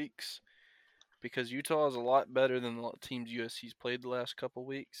last few weeks because Utah is a lot better than the teams USC's played the last couple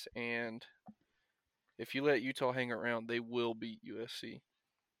weeks, and if you let Utah hang around, they will beat USC.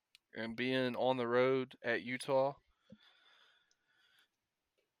 And being on the road at Utah,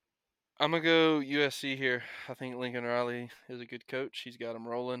 I'm gonna go USC here. I think Lincoln Riley is a good coach. He's got them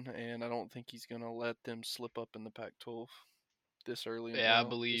rolling, and I don't think he's gonna let them slip up in the Pac-12 this early. Yeah, I Well, this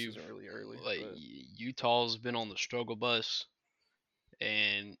believe isn't really early, like but Utah's been on the struggle bus,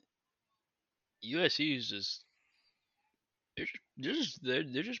 and USC is just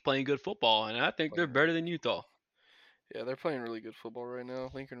they're just playing good football, and I think they're playing better really than good Utah. football. Yeah, they're playing really good football right now.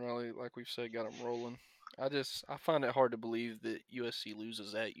 Lincoln Riley, like we've said, got them rolling. I find it hard to believe that USC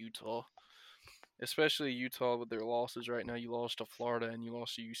loses at Utah, especially Utah with their losses right now. You lost to Florida and you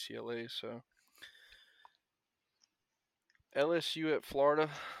lost to UCLA, so LSU at Florida.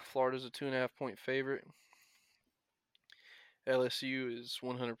 Florida's a 2.5 point favorite. LSU is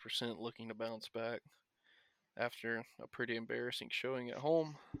 100% looking to bounce back after a pretty embarrassing showing at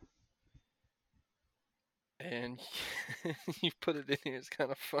home. And you put it in here, it's kind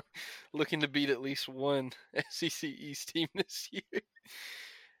of fun. Looking to beat at least one SEC East team this year.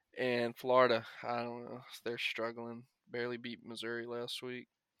 And Florida, I don't know, they're struggling. Barely beat Missouri last week.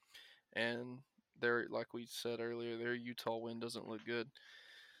 And they're, like we said earlier, their Utah win doesn't look good.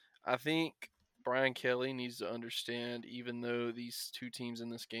 I think Brian Kelly needs to understand, even though these two teams in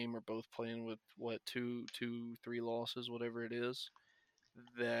this game are both playing with two, 3 losses, whatever it is,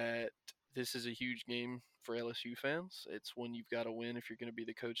 that this is a huge game for LSU fans. It's one you've got to win if you're going to be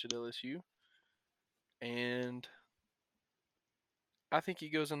the coach at LSU, and I think he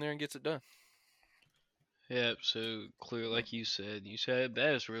goes in there and gets it done. Yep. So clear, like you said it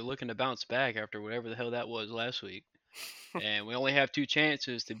best. We're looking to bounce back after whatever the hell that was last week, and we only have two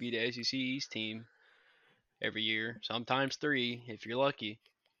chances to beat the SEC East team every year. Sometimes three if you're lucky.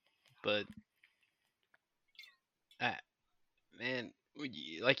 But ah, man,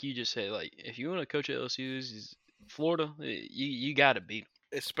 like you just said, like if you want to coach at LSU's Florida, you got to beat them.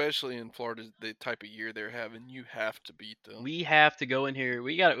 Especially in Florida, the type of year they're having, you have to beat them. We have to go in here.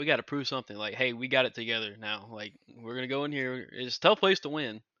 We got to prove something. Like, hey, we got it together now. Like, we're gonna go in here. It's a tough place to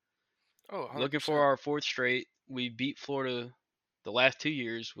win. Oh, Looking for 100%. our fourth straight. We beat Florida the last 2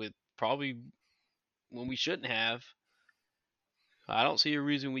 years with probably when we shouldn't have. I don't see a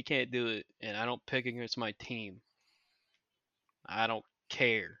reason we can't do it, and I don't pick against my team. I don't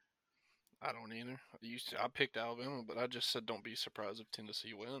care. I don't either. I picked Alabama, but I just said don't be surprised if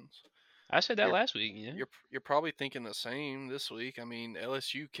Tennessee wins. I said that You're last week. Yeah, you're probably thinking the same this week. I mean,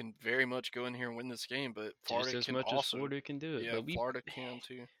 LSU can very much go in here and win this game, but just Florida as can much as also. Florida can do it. Yeah, But Florida can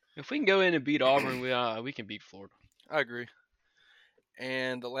too. if we can go in and beat Auburn, we can beat Florida. I agree.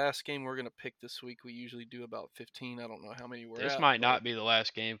 And the last game we're gonna pick this week, we usually do about 15. I don't know how many we're This at, might but not be the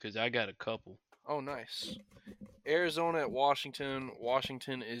last game because I got a couple. oh, nice. Arizona at Washington.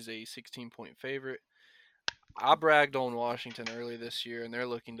 Washington is a 16-point favorite. I bragged on Washington early this year, and they're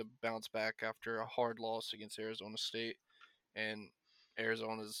looking to bounce back after a hard loss against Arizona State, and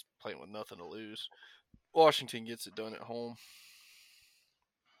Arizona's playing with nothing to lose. Washington gets it done at home.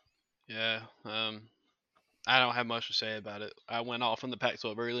 Yeah, I don't have much to say about it. I went off on the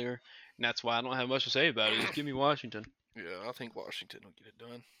Pac-12 earlier, and that's why I don't have much to say about it. Just give me Washington. Yeah, I think Washington will get it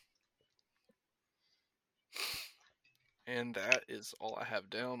done. And that is all I have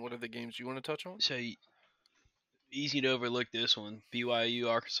down. What are the games you want to touch on? So easy to overlook this one. BYU,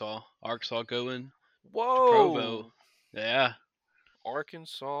 Arkansas. Arkansas going to Provo. Whoa! Yeah.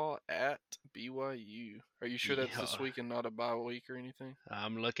 Arkansas at BYU. Are you sure that's this Yeah. week and not a bye week or anything?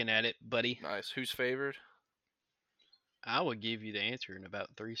 I'm looking at it, buddy. Nice. Who's favored? I will give you the answer in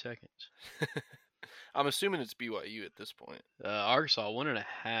about 3 seconds. I'm assuming it's BYU at this point. Arkansas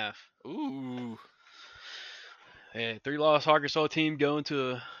 1.5. Ooh. Yeah, 3-loss Arkansas team going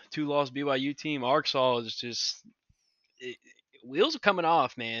to a 2-loss BYU team. Arkansas is just wheels are coming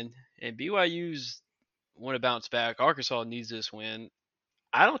off, man, and BYU's want to bounce back. Arkansas needs this win.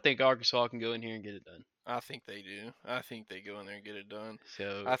 I don't think Arkansas can go in here and get it done. I think they do. I think they go in there and get it done.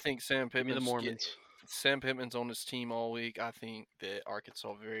 So I think give me the Mormons. Sam Pittman's on his team all week. I think that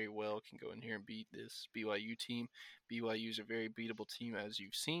Arkansas very well can go in here and beat this BYU team. BYU's a very beatable team, as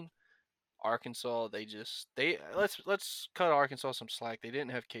you've seen. Arkansas, let's cut Arkansas some slack. They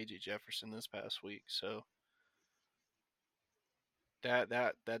didn't have KJ Jefferson this past week, so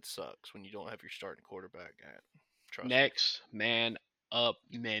that sucks when you don't have your starting quarterback. Trust me. Next man up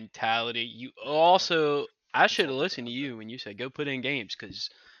mentality. You also, I should have all listened to about you when you said go put in games because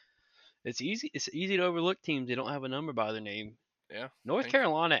it's easy. It's easy to overlook teams. They don't have a number by their name. Yeah. North Thank you.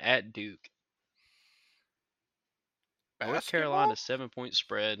 Carolina at Duke. North Basketball? Carolina 7-point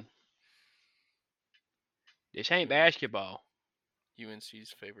spread. This ain't Hmm. basketball.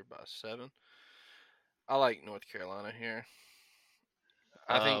 UNC's favored by 7. I like North Carolina here.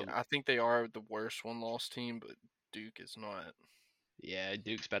 I think Um, I think they are the worst one-loss team, but Duke is not. yeah,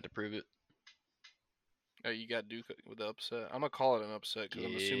 Duke's about to prove it. Oh, you got Duke with the upset. I'm gonna call it an upset because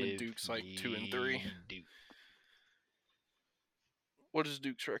I'm assuming Give Duke's like 2-3. me Duke. What is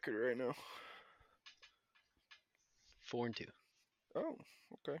Duke's record right now? 4-2. Oh,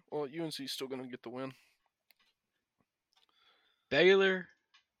 okay. Well, UNC's still gonna get the win. Baylor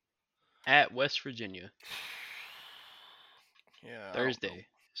at West Virginia Yeah, I don't know. Thursday.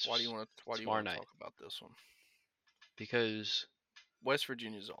 Why do you want to? Why do you Tomorrow want to night talk about this one? because West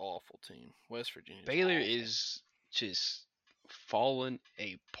Virginia's an awful team. West Virginia's Baylor awful. is just falling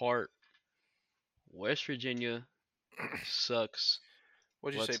apart. West Virginia sucks.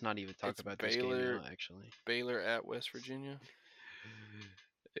 What'd you say? Let's not even talk It's about this game Baylor. now, actually. Baylor at West Virginia.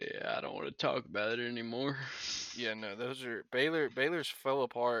 Yeah, I don't want to talk about it anymore. Yeah, no, those are Baylor. Baylor's fell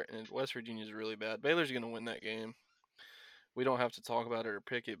apart, and West Virginia's really bad. Baylor's gonna win that game. We don't have to talk about it or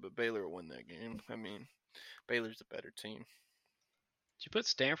pick it, but Baylor will win that game. I mean, Baylor's a better team. Did you put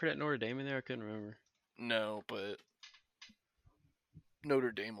Stanford at Notre Dame in there? I couldn't remember. No, but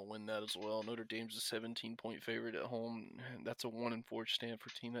Notre Dame will win that as well. Notre Dame's a 17-point favorite at home. That's a 1-4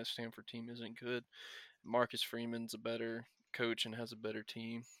 Stanford team. That Stanford team isn't good. Marcus Freeman's a better coach and has a better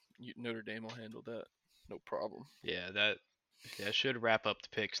team. Notre Dame will handle that, no problem. Yeah, that should wrap up the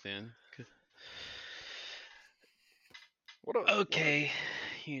picks then. Okay,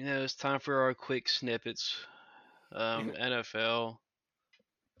 it's time for our quick snippets. NFL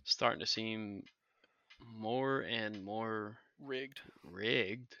starting to seem more and more Rigged.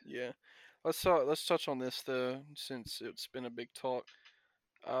 rigged. Yeah. Let's touch on this though, since it's been a big talk.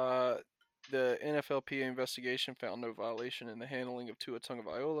 Uh, the NFLPA investigation found no violation in the handling of Tua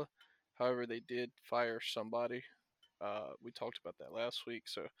Tagovailoa. However, they did fire somebody. We talked about that last week,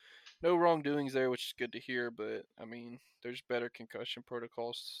 so no wrongdoings there, which is good to hear. But I mean, there's better concussion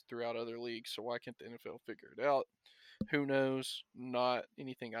protocols throughout other leagues, so why can't the NFL figure it out? Who knows? Not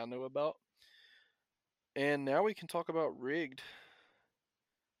anything I know about. And now we can talk about rigged.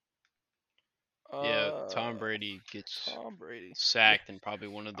 Yeah, Uh, Tom Brady gets Tom Brady. Yeah, sacked and probably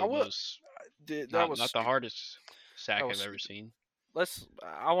one of I the will. most That not was not the stupid. hardest That sack was I've ever stupid. seen.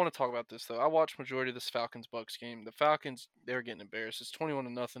 I want to talk about this though. I watched majority of this Falcons Bucks game. The Falcons, they're getting embarrassed. It's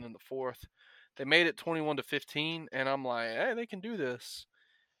 21-0 in the fourth. They made it 21-15, and I'm like, hey, they can do this.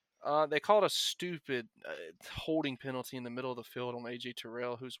 They called a stupid holding penalty in the middle of the field on AJ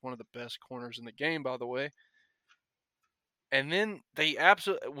Terrell, who's one of the best corners in the game, by the way. And then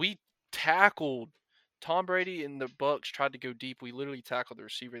we tackled Tom Brady and the Bucks tried to go deep. We literally tackled the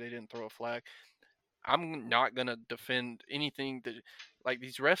receiver. They didn't throw a flag. I'm not gonna defend anything that like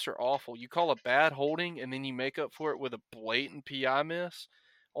these refs are awful. You call a bad holding and then you make up for it with a blatant PI miss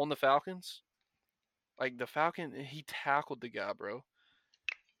on the Falcons. Like the Falcon, he tackled the guy, bro.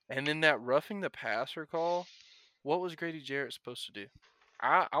 And then that roughing the passer call. What was Grady Jarrett supposed to do?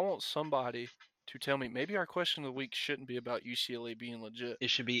 I want somebody to tell me. Maybe our question of the week shouldn't be about UCLA being legit.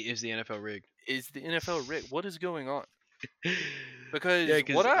 It should be is the NFL rigged? Is the NFL rigged? What is going on? Yeah, Because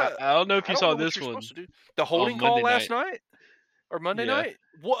because I don't know if I you don't saw know what this you're supposed one to do. The on holding call Monday last night. night or Monday Yeah, night?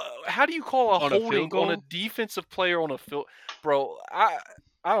 What? How do you call a on a field holding on a goal. defensive player on a field? Bro, I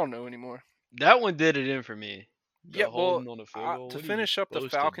don't know anymore. That one did it in for me. Yeah, The well, holding on a field goal. to What are you finish up the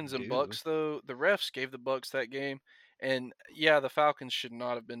supposed to Falcons and do? Bucks though, the refs gave the Bucks that game, and yeah, the Falcons should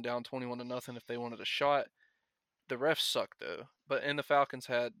not have been down 21-0 if they wanted a shot. The refs suck though, and the Falcons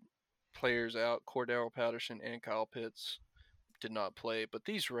had players out. Cordell Patterson and Kyle Pitts did not play, but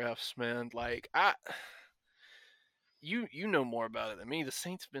these refs, man, like you know more about it than me. The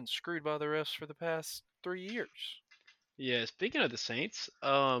Saints have been screwed by the refs for the past 3 years. Yeah, speaking of the Saints,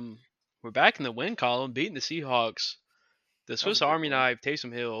 we're back in the win column, beating the Seahawks. The That was a Swiss big Army win. knife,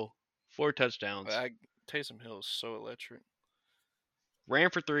 Taysom Hill, 4 touchdowns. Taysom Hill is so electric.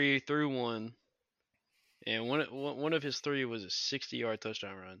 Ran for 3, threw 1, and one of his 3 was a 60-yard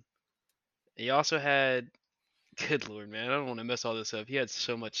touchdown run. He also had, good lord, man, I don't want to mess all this up. He had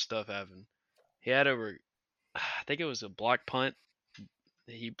so much stuff happen. He had over, I think it was a block punt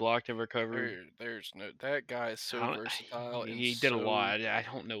that he blocked and recovered. There's no that guy is so versatile and He did a lot. I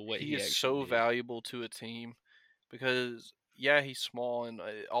don't know what he he is actually so did. valuable to a team because yeah, he's small and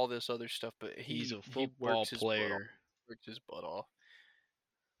all this other stuff, but He's a he football player. worked his butt off.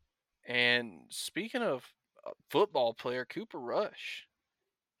 And speaking of football player, Cooper Rush,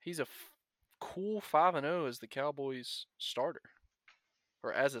 he's a cool 5-0 as the Cowboys starter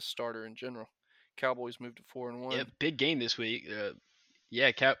or as a starter in general. Cowboys moved to 4-1. Yep, big game this week.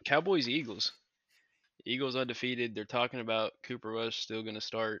 Cowboys Eagles. Eagles undefeated. They're talking about Cooper Rush still going to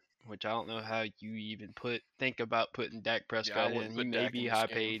start, which I don't know how you even think about putting Dak Yeah, I Prescott wouldn't in. He put may Dak in be this high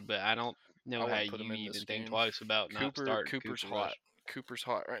game. paid, but I don't know I how wouldn't put him you in this even think game. twice about not starting Cooper's Cooper hot. Rush. Cooper's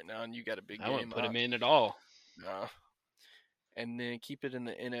hot right now, and you got a big I game. wouldn't put him in at all. Nah. And then keep it in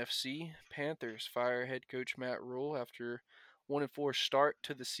the NFC. Panthers fire head coach Matt Rule after 1-4 start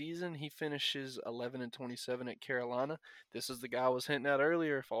to the season. He finishes 11-27 at Carolina. This is the guy I was hinting at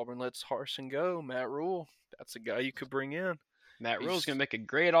earlier. If Auburn lets Harsin go, Matt Rule, that's a guy you could bring in. Matt Rule's going to make a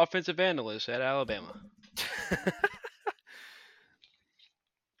great offensive analyst at Alabama.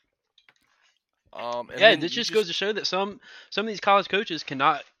 This just goes to show that some of these college coaches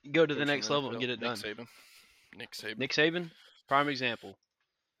cannot go to the next level and get it done. Nick Saban, prime example.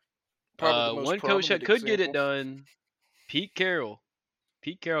 Probably the most one coach that could example. get it done, Pete Carroll.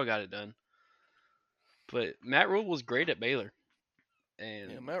 Pete Carroll got it done. But Matt Rule was great at Baylor.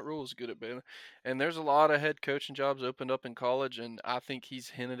 And yeah, Matt Rule is good at Baylor. And there's a lot of head coaching jobs opened up in college, and I think he's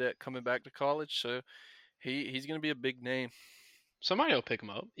hinted at coming back to college. So he's going to be a big name. Somebody will pick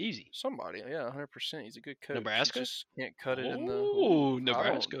him up. Easy. Somebody, yeah, 100%. He's a good coach. Nebraska? He just can't cut it in the. Ooh,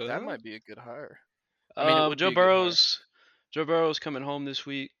 Nebraska. That might be a good hire. Joe Burrow's coming home this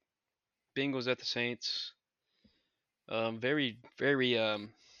week. Bengals at the Saints. Very, very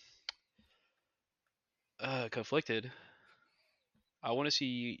conflicted. I want to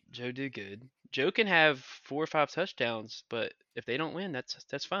see Joe do good. Joe can have 4 or 5 touchdowns, but if they don't win,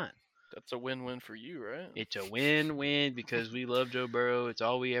 that's fine. That's a win-win for you, right? It's a win-win because we love Joe Burrow. It's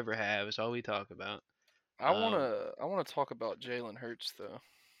all we ever have. It's all we talk about. I wanna talk about Jalen Hurts though.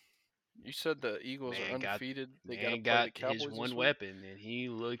 You said the Eagles are undefeated. They got the Cowboys his one weapon, and he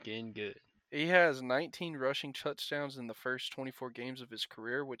looking good. He has 19 rushing touchdowns in the first 24 games of his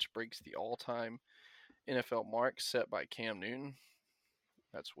career, which breaks the all-time NFL mark set by Cam Newton.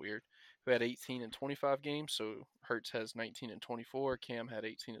 That's weird. Who had 18 in 25 games, so Hurts has 19 and 24. Cam had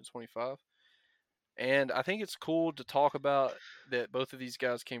 18 and 25. And I think it's cool to talk about that both of these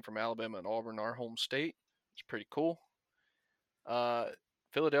guys came from Alabama and Auburn, our home state. It's pretty cool.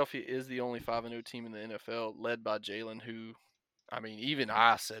 Philadelphia is the only 5-0 team in the NFL, led by Jalen, who, I mean, even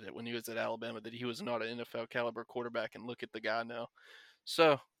I said it when he was at Alabama that he was not an NFL caliber quarterback, and look at the guy now.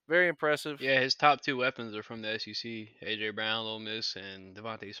 So, very impressive. Yeah, his top 2 weapons are from the SEC: A.J. Brown, Ole Miss, and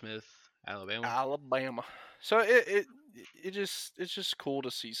Devontae Smith, Alabama. So it's just cool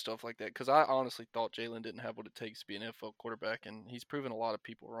to see stuff like that, because I honestly thought Jalen didn't have what it takes to be an NFL quarterback, and he's proven a lot of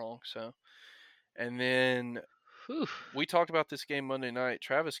people wrong. So, and then we talked about this game Monday night.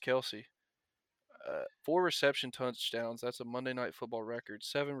 Travis Kelce, 4 reception touchdowns. That's a Monday Night Football record.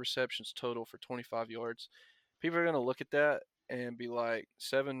 7 receptions total for 25 yards. People are going to look at that and be like,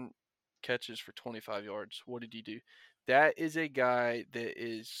 7 catches for 25 yards. What did he do? That is a guy that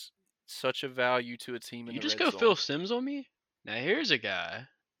is such a value to a team in the red zone. You just go Phil Simms on me? Now here's a guy.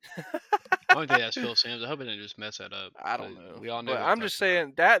 I don't think that's Phil Simms. I hope I didn't just mess that up. I don't know. We all know. But I'm just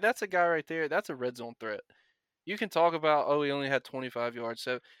saying that's a guy right there. That's a red zone threat. You can talk about, he only had 25 yards.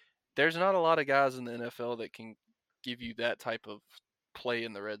 So there's not a lot of guys in the NFL that can give you that type of play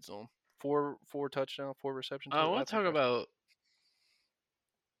in the red zone. 4 touchdown, 4 receptions. I want to talk about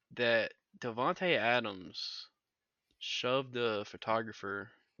that Devontae Adams shoved the photographer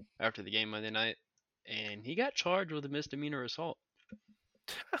after the game Monday night, and he got charged with a misdemeanor assault.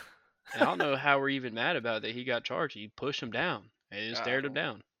 And I don't know how we're even mad about that. He got charged. He pushed him down and stared him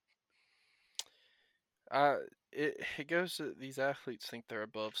down. It goes to these athletes think they're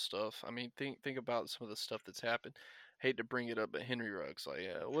above stuff. I mean, think about some of the stuff that's happened. Hate to bring it up, but Henry Ruggs, like,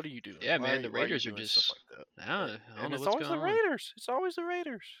 yeah, what are you doing? Yeah, man, the Raiders are just stuff like that. I don't know it's what's always going the Raiders. It's always the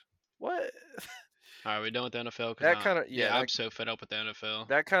Raiders. What? All right, we're done with the NFL. That kind of I'm so fed up with the NFL.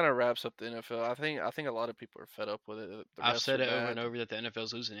 That kind of wraps up the NFL. I think a lot of people are fed up with it. I've said it over and over that the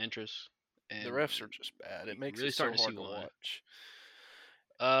NFL's losing interest. And the refs are just bad. It makes really it so hard to watch.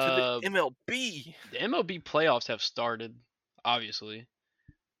 To the MLB. The MLB playoffs have started, obviously.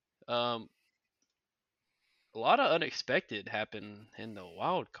 A lot of unexpected happened in the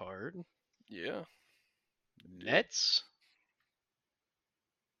wild card. Yeah. Nets.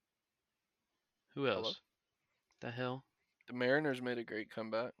 Who else? Hello? The hell? The Mariners made a great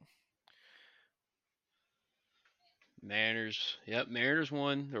comeback. Mariners. Yep, Mariners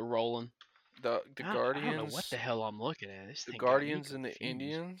won. They're rolling. The Guardians. I don't know what the hell I'm looking at. The Guardians and the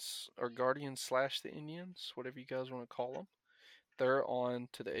Indians, or Guardians/the Indians, whatever you guys want to call them. They're on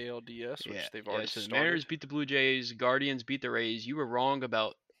to the ALDS, which they've already started. The Mariners beat the Blue Jays. Guardians beat the Rays. You were wrong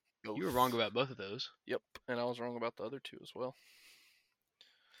about both of those. Yep, and I was wrong about the other 2 as well.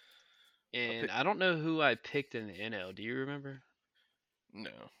 I And picked I don't know who I picked in the NL. Do you remember?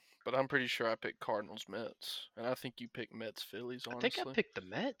 no, but I'm pretty sure I picked Cardinals Mets, and I think you picked Mets Phillies. I think I Honestly, picked the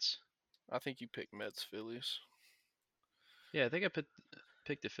Mets. I think you picked Mets Phillies. Yeah, I think I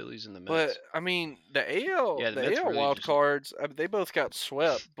picked the Phillies and the But Mets. I mean, the AL Yeah, the the Mets AL really wild just. cards, they both got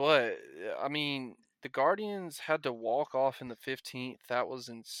swept. But I mean, the Guardians had to walk off in the 15th. That was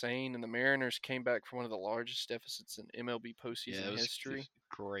insane. And the Mariners came back for one of the largest deficits in MLB Yeah, postseason it was history.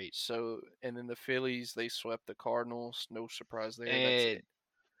 great. So, and then the Phillies, they swept the Cardinals. No surprise there. That's And it.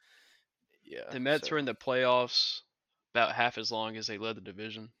 Yeah. the Mets So, were in the playoffs about half as long as they led the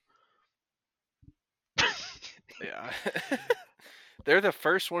division. yeah. They're the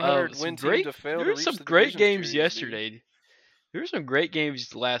first 100 Some win team great. to fail There to were reach some the great division games series, dude. yesterday. There were some great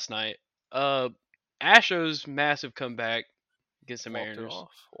games last night. Uh, Astros massive comeback against the Walked it Mariners.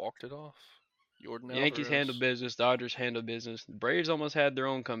 off. Walked it off. Jordan Yankees handled Alvarez. business. Dodgers handled business. The Braves almost had their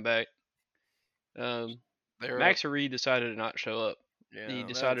own comeback. Um, They're up. Max Reed decided to not show up. He Yeah,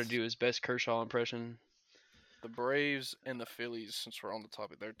 decided to that's do his best Kershaw impression. the Braves and the Phillies. Since we're on the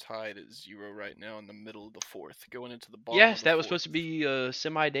topic, they're tied at 0 right now in the middle of the fourth, going into the bottom Yes, of the that was fourth. supposed to be a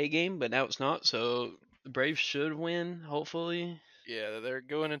semi-day game, but now it's not. So the Braves should win, hopefully. Yeah, they're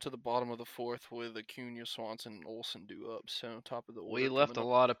going into the bottom of the fourth with Acuna, Swanson, and Olsen due up. So top of the We order left coming a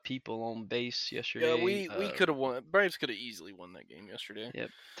up. lot of people on base Yeah, yesterday. we could have won. Braves could have easily won that game yesterday. Yep.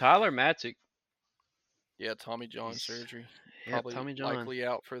 Tyler Matzik. Yeah, Tommy John He's surgery, Yep. probably Tommy John. likely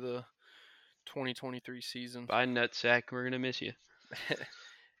out for the 2023 season. Bye, nutsack. We're gonna miss you.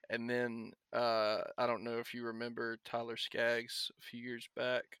 And then I don't know if you remember Tyler Skaggs a few years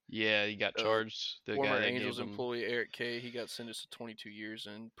back. Yeah, he got charged. The guy Former that gave Angels him. employee Eric Kay, he got sentenced to 22 years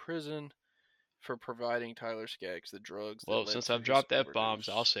in prison for providing Tyler Skaggs the drugs that Well, led since to I've his dropped F bombs,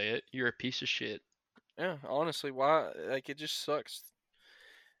 I'll overdose. say it. You're a piece of shit. Yeah, honestly, why? Like, it just sucks.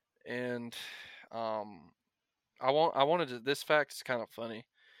 And um, I wanted to. This fact is kind of funny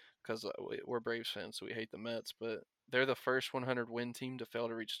because we're Braves fans, so we hate the Mets, but they're the first 100 win team to fail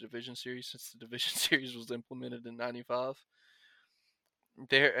to reach the division series since the division series was implemented in '95.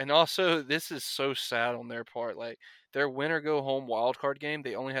 There and also this is so sad on their part. Like their win or go home wild card game,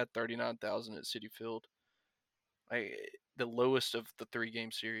 they only had 39,000 at Citi Field. Like the lowest of the 3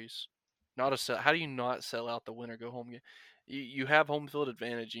 game series. Not a sell. How do you not sell out the win or go home game? You have home field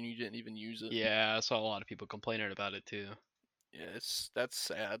advantage and you didn't even use it. Yeah, I saw a lot of people complaining about it too. Yeah, that's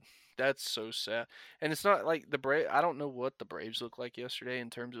sad. That's so sad. And it's not like the Brave. I don't know what the Braves looked like yesterday in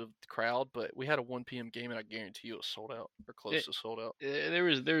terms of the crowd, but we had a 1 p.m. game and I guarantee you it was sold out or close It, to sold out. there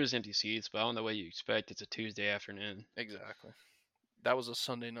was empty seats, but on the way you expect. It's a Tuesday afternoon. Exactly. That was a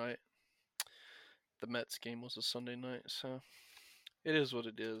Sunday night. The Mets game was a Sunday night, so it is what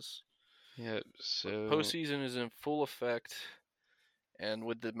it is. Yep. But So postseason is in full effect, and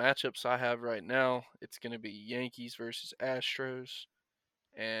with the matchups I have right now, it's going to be Yankees versus Astros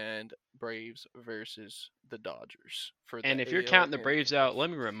and Braves versus the Dodgers for the And if you're AL counting the Braves NL. out, let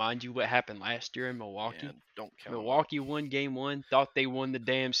me remind you what happened last year in Yeah, Milwaukee. don't count them out. Milwaukee won game one, thought they won the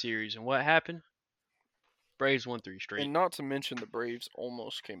damn series. And what happened? Braves won three straight. And not to mention the Braves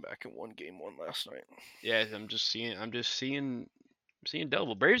almost came back and won game one last night. Yeah, I'm just seeing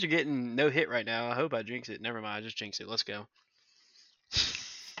double. Braves are getting no hit right now. I hope I jinx it. Never mind, I just jinx it. Let's go.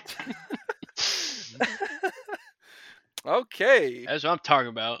 Okay. That's what I'm talking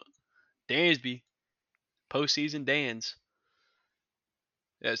about. Dansby. Postseason Dans.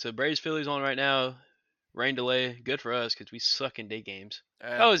 Yeah, so Braves Phillies on right now. Rain delay. Good for us because we suck in day games.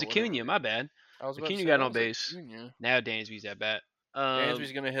 Oh, it's For whatever Acuna. My reason. bad. I was about to Acuna say got that on was base. Acuna. Now Dansby's at bat.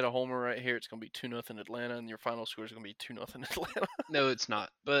 Dansby's gonna hit a homer right here. It's gonna be 2-0 Atlanta, and your final score is gonna be 2-0 Atlanta. No, it's not.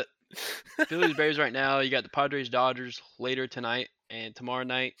 But Phillies Braves right now. You got the Padres Dodgers later tonight and tomorrow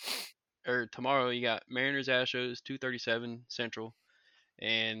night. Or tomorrow you got Mariners Astros 2:37 Central,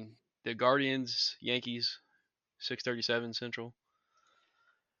 and the Guardians Yankees 6:37 Central.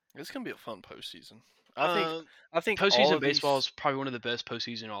 It's gonna be a fun postseason. I think. Um, I think all Postseason of baseball these. is probably one of the best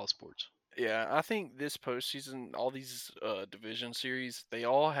postseason in all sports. Yeah, I think this postseason, all these division series, they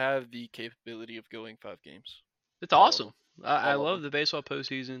all have the capability of going 5 games. It's All of them. awesome. I All of love them. the baseball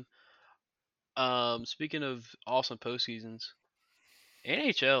postseason. Speaking of awesome postseasons,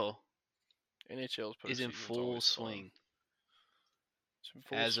 NHL NHL's is in postseason is full always fun. swing It's in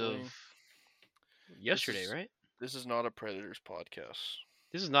full as of swing. yesterday, right? This is not a Predators podcast,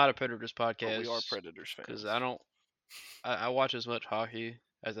 This is not a Predators but we are podcast Predators because fans. I watch as much hockey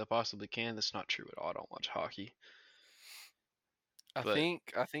as I possibly can. That's not true at all. I don't watch hockey, but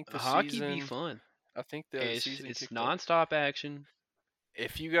I think the hockey be season fun. I think And the it's season it's kicked off. nonstop action.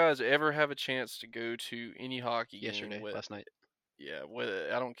 If you guys ever have a chance to go to any hockey game Yesterday, with last night. Yeah,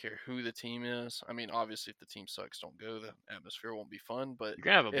 I don't care who the team is. I mean, obviously, if the team sucks, don't go. The atmosphere won't be fun. But You're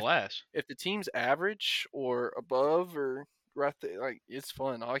gonna have a if blast. if the team's average or above or right there, like it's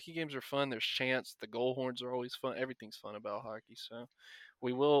fun. Hockey games are fun. There's chants. The goal horns are always fun. Everything's fun about hockey. So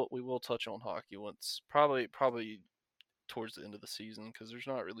we will touch on hockey once, probably towards the end of the season because there's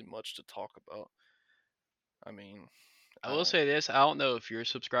not really much to talk about. I mean, I I will don't. say this: I don't know if you're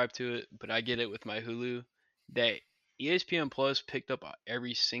subscribed to it, but I get it with my Hulu. That ESPN Plus picked up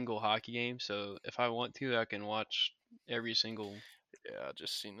every single hockey game, so if I want to, I can watch every single Yeah, I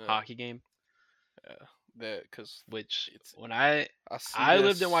just seen that. hockey game. Yeah, that because Which it's. when I I see I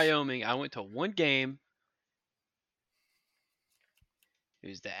lived in this. Wyoming, I went to one game. It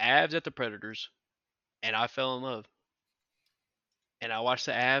was the Avs at the Predators, and I fell in love. And I watched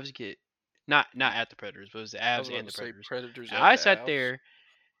the Avs get not at the Predators, but it was the I was Avs about and to the say Predators. Predators And at I the sat Avs. there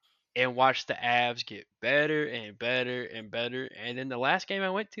and watched the Avs get better and better and better. And then the last game I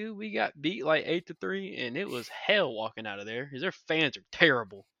went to, we got beat like 8-3, and it was hell walking out of there because their fans are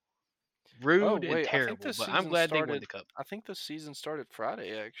terrible, Oh rude and wait, I think terrible. this But I'm season glad they won started. the cup. I think the season started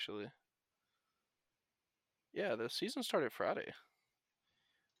Friday actually. Yeah, the season started Friday.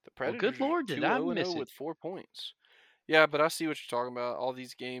 The Well, good Predators are lord, did I 2-0-0 miss it? with 4 points. Yeah, but I see what you're talking about. All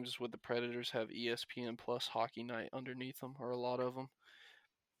these games with the Predators have ESPN Plus Hockey Night underneath them, or a lot of them.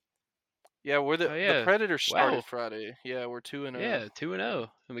 Yeah, we're Oh the yeah, Predators started wow, Friday. Yeah, we're 2-0. yeah, 2-0,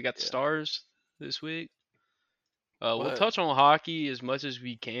 and we got the Yeah, Stars this week. We'll but touch on hockey as much as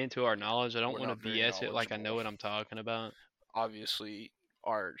we can to our knowledge. I don't we're want to not very BS it like I know knowledgeable. what I'm talking about. Obviously,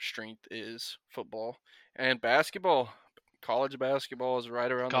 our strength is football and basketball. College basketball is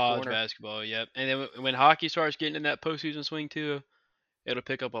right around the College corner. basketball, yep. And then when hockey starts getting in that postseason swing too, it'll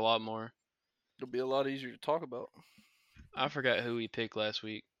pick up a lot more. It'll be a lot easier to talk about. I forgot who we picked last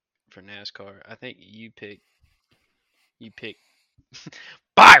week for NASCAR. I think you picked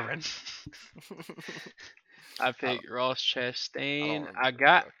Byron. I I don't, picked Ross I don't Chastain. I remember who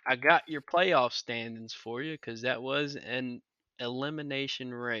got I got your playoff standings for you because that was an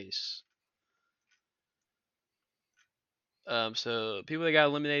elimination race. So people that got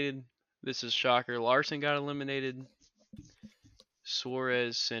eliminated, this is shocker. Larson got eliminated.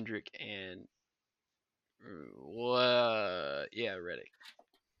 Suarez, Cindric, and yeah, Reddick.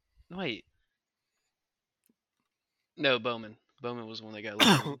 Wait, no, Bowman. Bowman was the one that got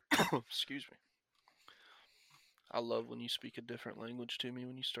eliminated. Excuse me. I love when you speak a different language to me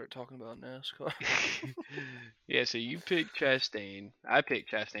when you start talking about NASCAR. Yeah, so you picked Chastain. I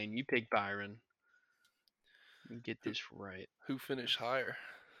picked Chastain. You picked Byron. Get who, this right. who finished higher?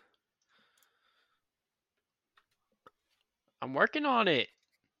 I'm working on it.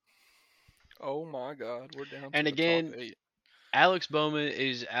 Oh my God, we're down to And the top again, 8. Alex Bowman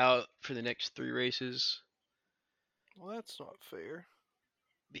is out for the next 3 races Well, that's not fair.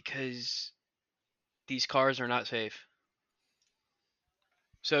 because these cars are not safe.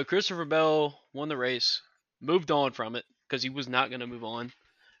 So Christopher Bell won the race, moved on from it because he was not going to move on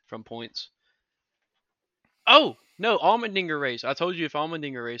from points. Oh, no, Allmendinger race. I told you if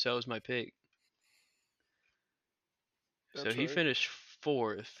Allmendinger race, that was my pick. So That's he right. finished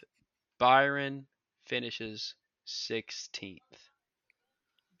 4th. Byron finishes 16th.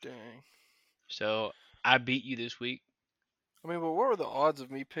 Dang. So I beat you this week. I mean, but what were the odds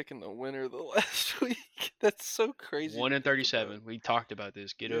of me picking the winner the last week? That's so crazy 1 to in think about. 37. We talked about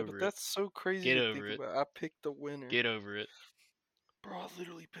this. Get Yeah, but over it. that's so crazy Get to over think it. about. I picked the winner. Get over it. Bro, I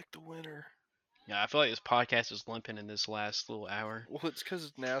literally picked the winner. Yeah, I feel like this podcast is limping in this last little hour. Well, it's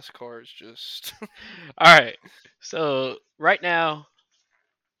because NASCAR is just. All right. So right now,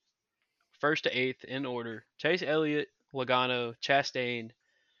 1st to 8th in order: Chase Elliott, Logano, Chastain,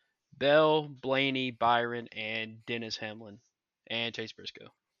 Bell, Blaney, Byron, and Dennis Hamlin, and Chase Briscoe.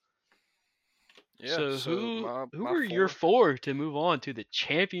 Yeah, So so who my, who my were your four: 4 to move on to the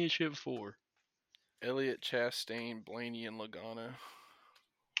championship 4? Elliott, Chastain, Blaney, and Logano.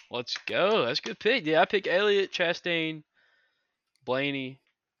 Let's go. That's a good pick. Yeah, I picked Elliott, Chastain, Blaney,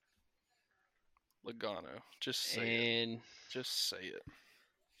 Logano. Just say it. and Just say it.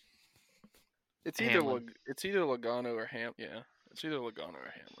 It's either Hamlin. it's either Logano or Ham. Yeah, it's either Logano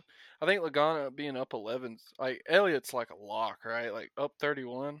or Hamlin. I think Logano being up 11, like Elliott's like a lock, right? Like up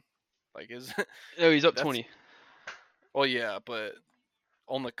 31, like is Oh, he's up that's 20. well, yeah, but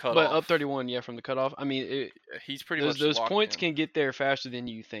on the But up cutoff, 31, yeah, from the cutoff. I mean, he's pretty those much those locked points in. can get there faster than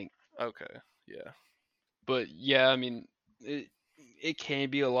you think. Okay, yeah. But yeah, I mean, it can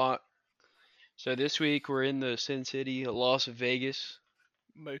be a lot. So this week we're in the Sin City, Las Vegas.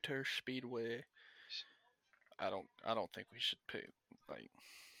 Motor Speedway. I don't think we should pick like.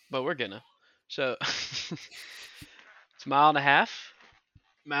 But we're gonna. So It's a mile and a half.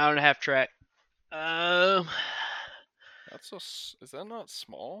 Mile and a half track. Is that not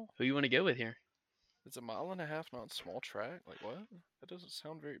small? Who you want to go with here? Is a mile and a half not small track? Like what? That doesn't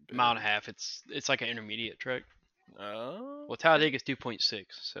sound very big. Mile and a half. It's like an intermediate track. Oh. Well, Talladega is 2.6,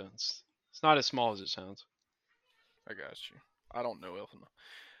 so it's not as small as it sounds. I got you. I don't know Elfin.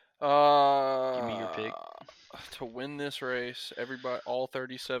 Give me your pick. To win this race, all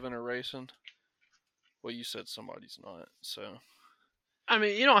 37 are racing. Well, you said somebody's not, so. I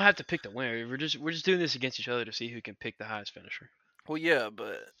mean, you don't have to pick the winner. We're just doing this against each other to see who can pick the highest finisher. Well, yeah,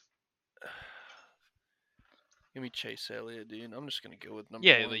 but give me Chase Elliott, dude. I'm just gonna go with number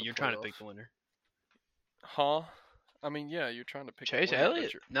one. Yeah, but you're trying to pick the winner. Huh? I mean, yeah, you're trying to pick Chase the winner,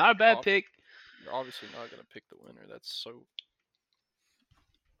 Elliott. Not a bad pick. You're obviously not gonna pick the winner. That's so.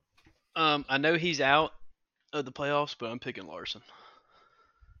 I know he's out of the playoffs, but I'm picking Larson.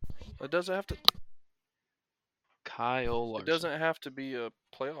 It doesn't have to. Kyle Larson. It doesn't have to be a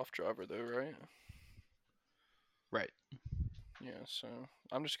playoff driver, though, right? Right. Yeah, so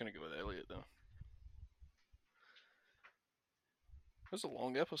I'm just gonna go with Elliott, though. It was a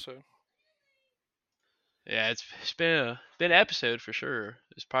long episode. Yeah, it's been an episode for sure.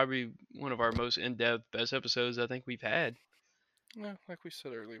 It's probably one of our most in-depth, best episodes I think we've had. Yeah, like we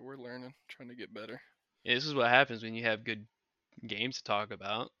said earlier, we're learning, trying to get better. Yeah, this is what happens when you have good games to talk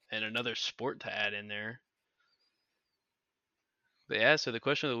about and another sport to add in there. But yeah, so the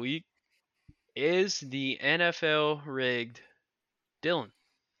question of the week is the NFL rigged? Dylan.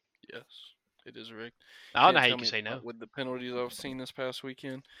 Yes, it is rigged. I don't know how you can say no. With the penalties I've seen this past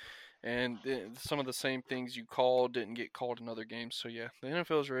weekend, and some of the same things you called didn't get called in other games. So yeah, the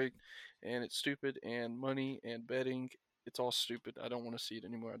NFL is rigged, and it's stupid. And money and betting, it's all stupid. I don't want to see it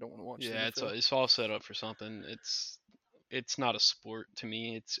anymore. I don't want to watch. Yeah, it's all set up for something. It's not a sport to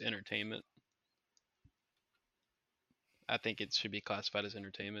me. It's entertainment. I think it should be classified as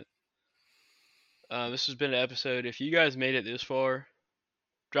entertainment. This has been an episode. If you guys made it this far,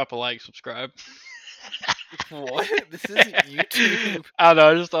 drop a like, subscribe. What? This isn't YouTube. I don't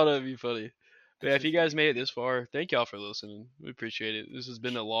know. I just thought it would be funny. But yeah, if you guys made it this far, thank y'all for listening. We appreciate it. This has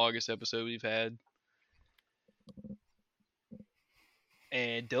been the longest episode we've had.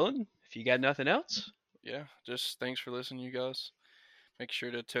 And Dylan, if you got nothing else, yeah, just thanks for listening, you guys. Make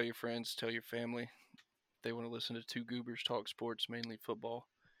sure to tell your friends, tell your family. They want to listen to two goobers talk sports, mainly football.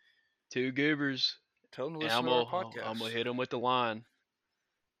 Two goobers. Tell them to listen to our podcast. I'm going to hit them with the line.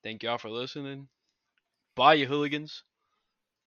 Thank y'all for listening. Bye, you hooligans.